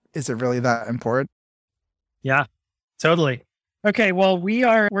is it really that important? Yeah, totally. Okay, well,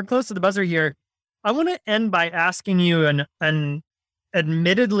 we're close to the buzzer here. I want to end by asking you an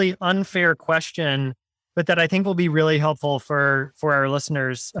admittedly unfair question, but that I think will be really helpful for our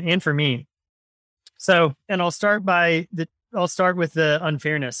listeners and for me. So, and I'll start with the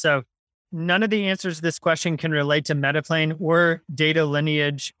unfairness. So none of the answers to this question can relate to Metaplane or data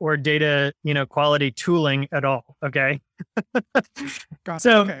lineage or data, quality tooling at all. Okay.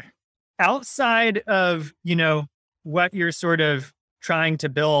 Outside of, what you're sort of trying to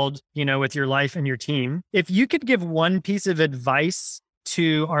build, with your life and your team, if you could give one piece of advice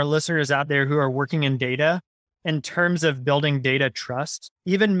to our listeners out there who are working in data in terms of building data trust,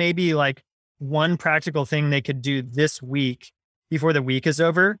 even maybe like one practical thing they could do this week before the week is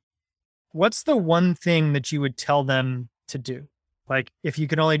over, what's the one thing that you would tell them to do? Like if you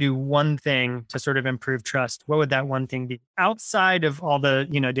could only do one thing to sort of improve trust, what would that one thing be outside of all the,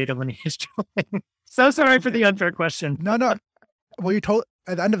 data lineage tooling? So sorry for the unfair question. No. Well,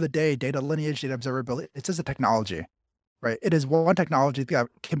 at the end of the day, data lineage, data observability, it's just a technology, right? It is one technology that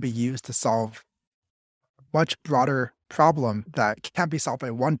can be used to solve a much broader problem that can't be solved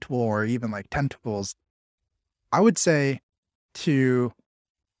by one tool or even like 10 tools, I would say to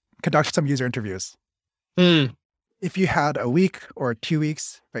conduct some user interviews. If you had a week or 2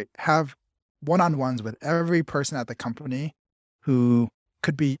 weeks, right, have one-on-ones with every person at the company who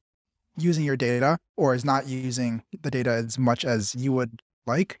could be using your data or is not using the data as much as you would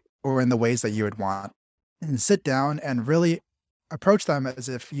like or in the ways that you would want, and sit down and really approach them as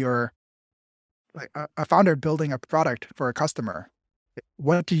if you're like a founder building a product for a customer.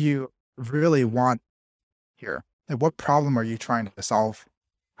 What do you really want here? Like, what problem are you trying to solve?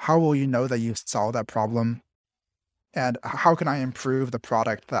 How will you know that you solved that problem? And how can I improve the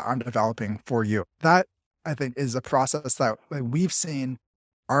product that I'm developing for you? That, I think, is a process that we've seen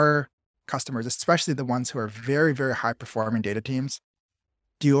our customers, especially the ones who are very, very high performing data teams,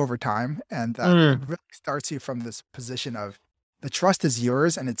 do over time. And that really starts you from this position of the trust is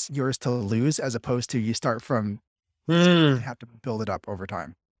yours and it's yours to lose, as opposed to you start from you have to build it up over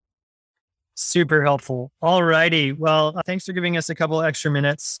time. Super helpful. All righty. Well, thanks for giving us a couple extra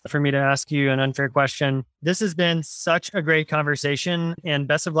minutes for me to ask you an unfair question. This has been such a great conversation, and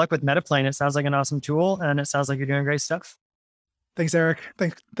best of luck with Metaplane. It sounds like an awesome tool, and it sounds like you're doing great stuff. Thanks, Eric.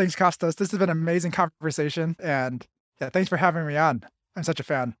 Thanks, Kostas. This has been an amazing conversation, and yeah, thanks for having me on. I'm such a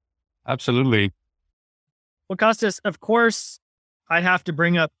fan. Absolutely. Well, Kostas, of course, I have to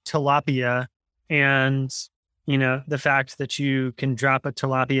bring up tilapia and the fact that you can drop a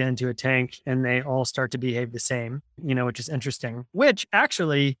tilapia into a tank and they all start to behave the same, which is interesting, which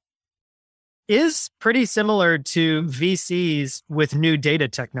actually is pretty similar to VCs with new data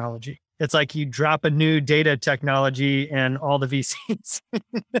technology. It's like you drop a new data technology and all the VCs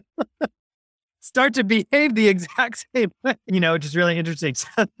start to behave the exact same way, which is really interesting. So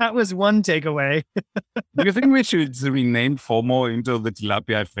that was one takeaway. Do you think we should rename FOMO into the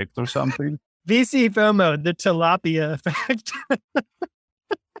tilapia effect or something? VC FOMO, the tilapia effect.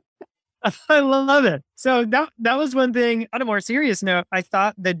 I love it. So that was one thing. On a more serious note, I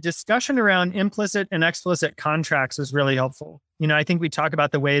thought the discussion around implicit and explicit contracts was really helpful. I think we talk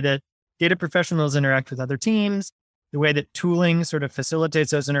about the way that data professionals interact with other teams, the way that tooling sort of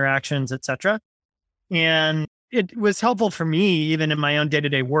facilitates those interactions, et cetera. And it was helpful for me, even in my own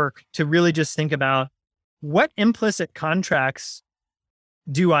day-to-day work, to really just think about what implicit contracts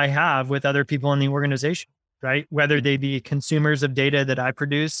do I have with other people in the organization, right? Whether they be consumers of data that I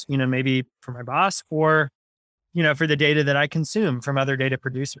produce, maybe for my boss, or, for the data that I consume from other data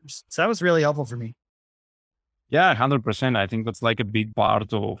producers. So that was really helpful for me. Yeah, 100%. I think that's like a big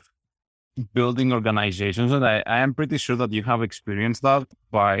part of building organizations. And I am pretty sure that you have experienced that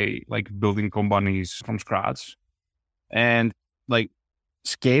by like building companies from scratch. And like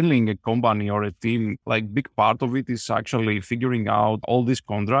scaling a company or a team, like big part of it is actually figuring out all these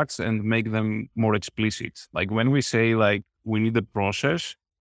contracts and make them more explicit. Like when we say like we need a process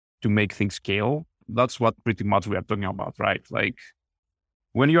to make things scale, that's what pretty much we are talking about, right? Like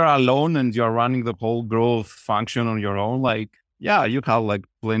when you're alone and you're running the whole growth function on your own, like, yeah, you have like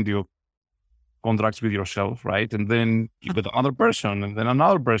plenty of contracts with yourself, right? And then you get another person and then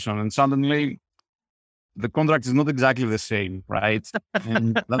another person, and suddenly the contract is not exactly the same, right?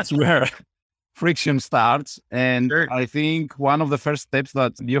 And that's where friction starts. And sure. I think one of the first steps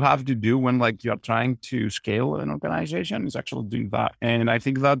that you have to do when like you're trying to scale an organization is actually doing that. And I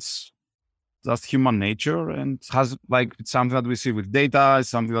think that's human nature, and has like, it's something that we see with data, it's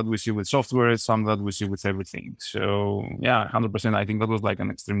something that we see with software, it's something that we see with everything. So yeah, 100%. I think that was like an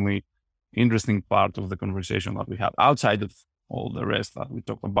extremely interesting part of the conversation that we had outside of all the rest that we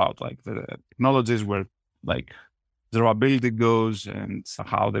talked about, like the technologies where like observability goes and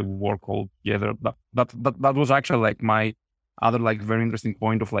how they work all together. That was actually like my other like very interesting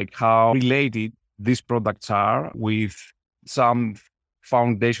point of like how related these products are with some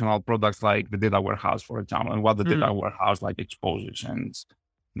foundational products like the data warehouse, for example, and what the data warehouse like exposes and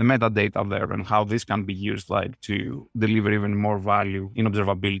the metadata there and how this can be used like to deliver even more value in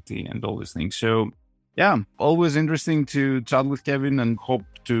observability and all these things. So yeah, always interesting to chat with Kevin and hope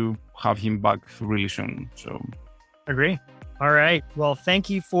to have him back really soon. So agree. All right. Well, thank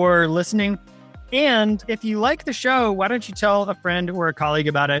you for listening. And if you like the show, why don't you tell a friend or a colleague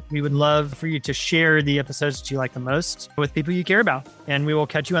about it? We would love for you to share the episodes that you like the most with people you care about. And we will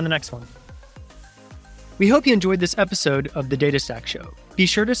catch you on the next one. We hope you enjoyed this episode of the Data Stack Show. Be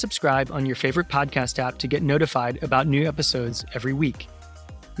sure to subscribe on your favorite podcast app to get notified about new episodes every week.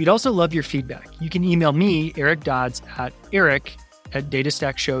 We'd also love your feedback. You can email me, Eric Dodds, at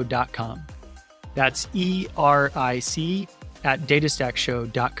eric@datastackshow.com. That's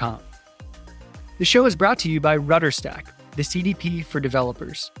ERIC@datastackshow.com. The show is brought to you by RudderStack, the CDP for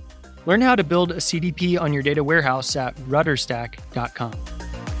developers. Learn how to build a CDP on your data warehouse at rudderstack.com.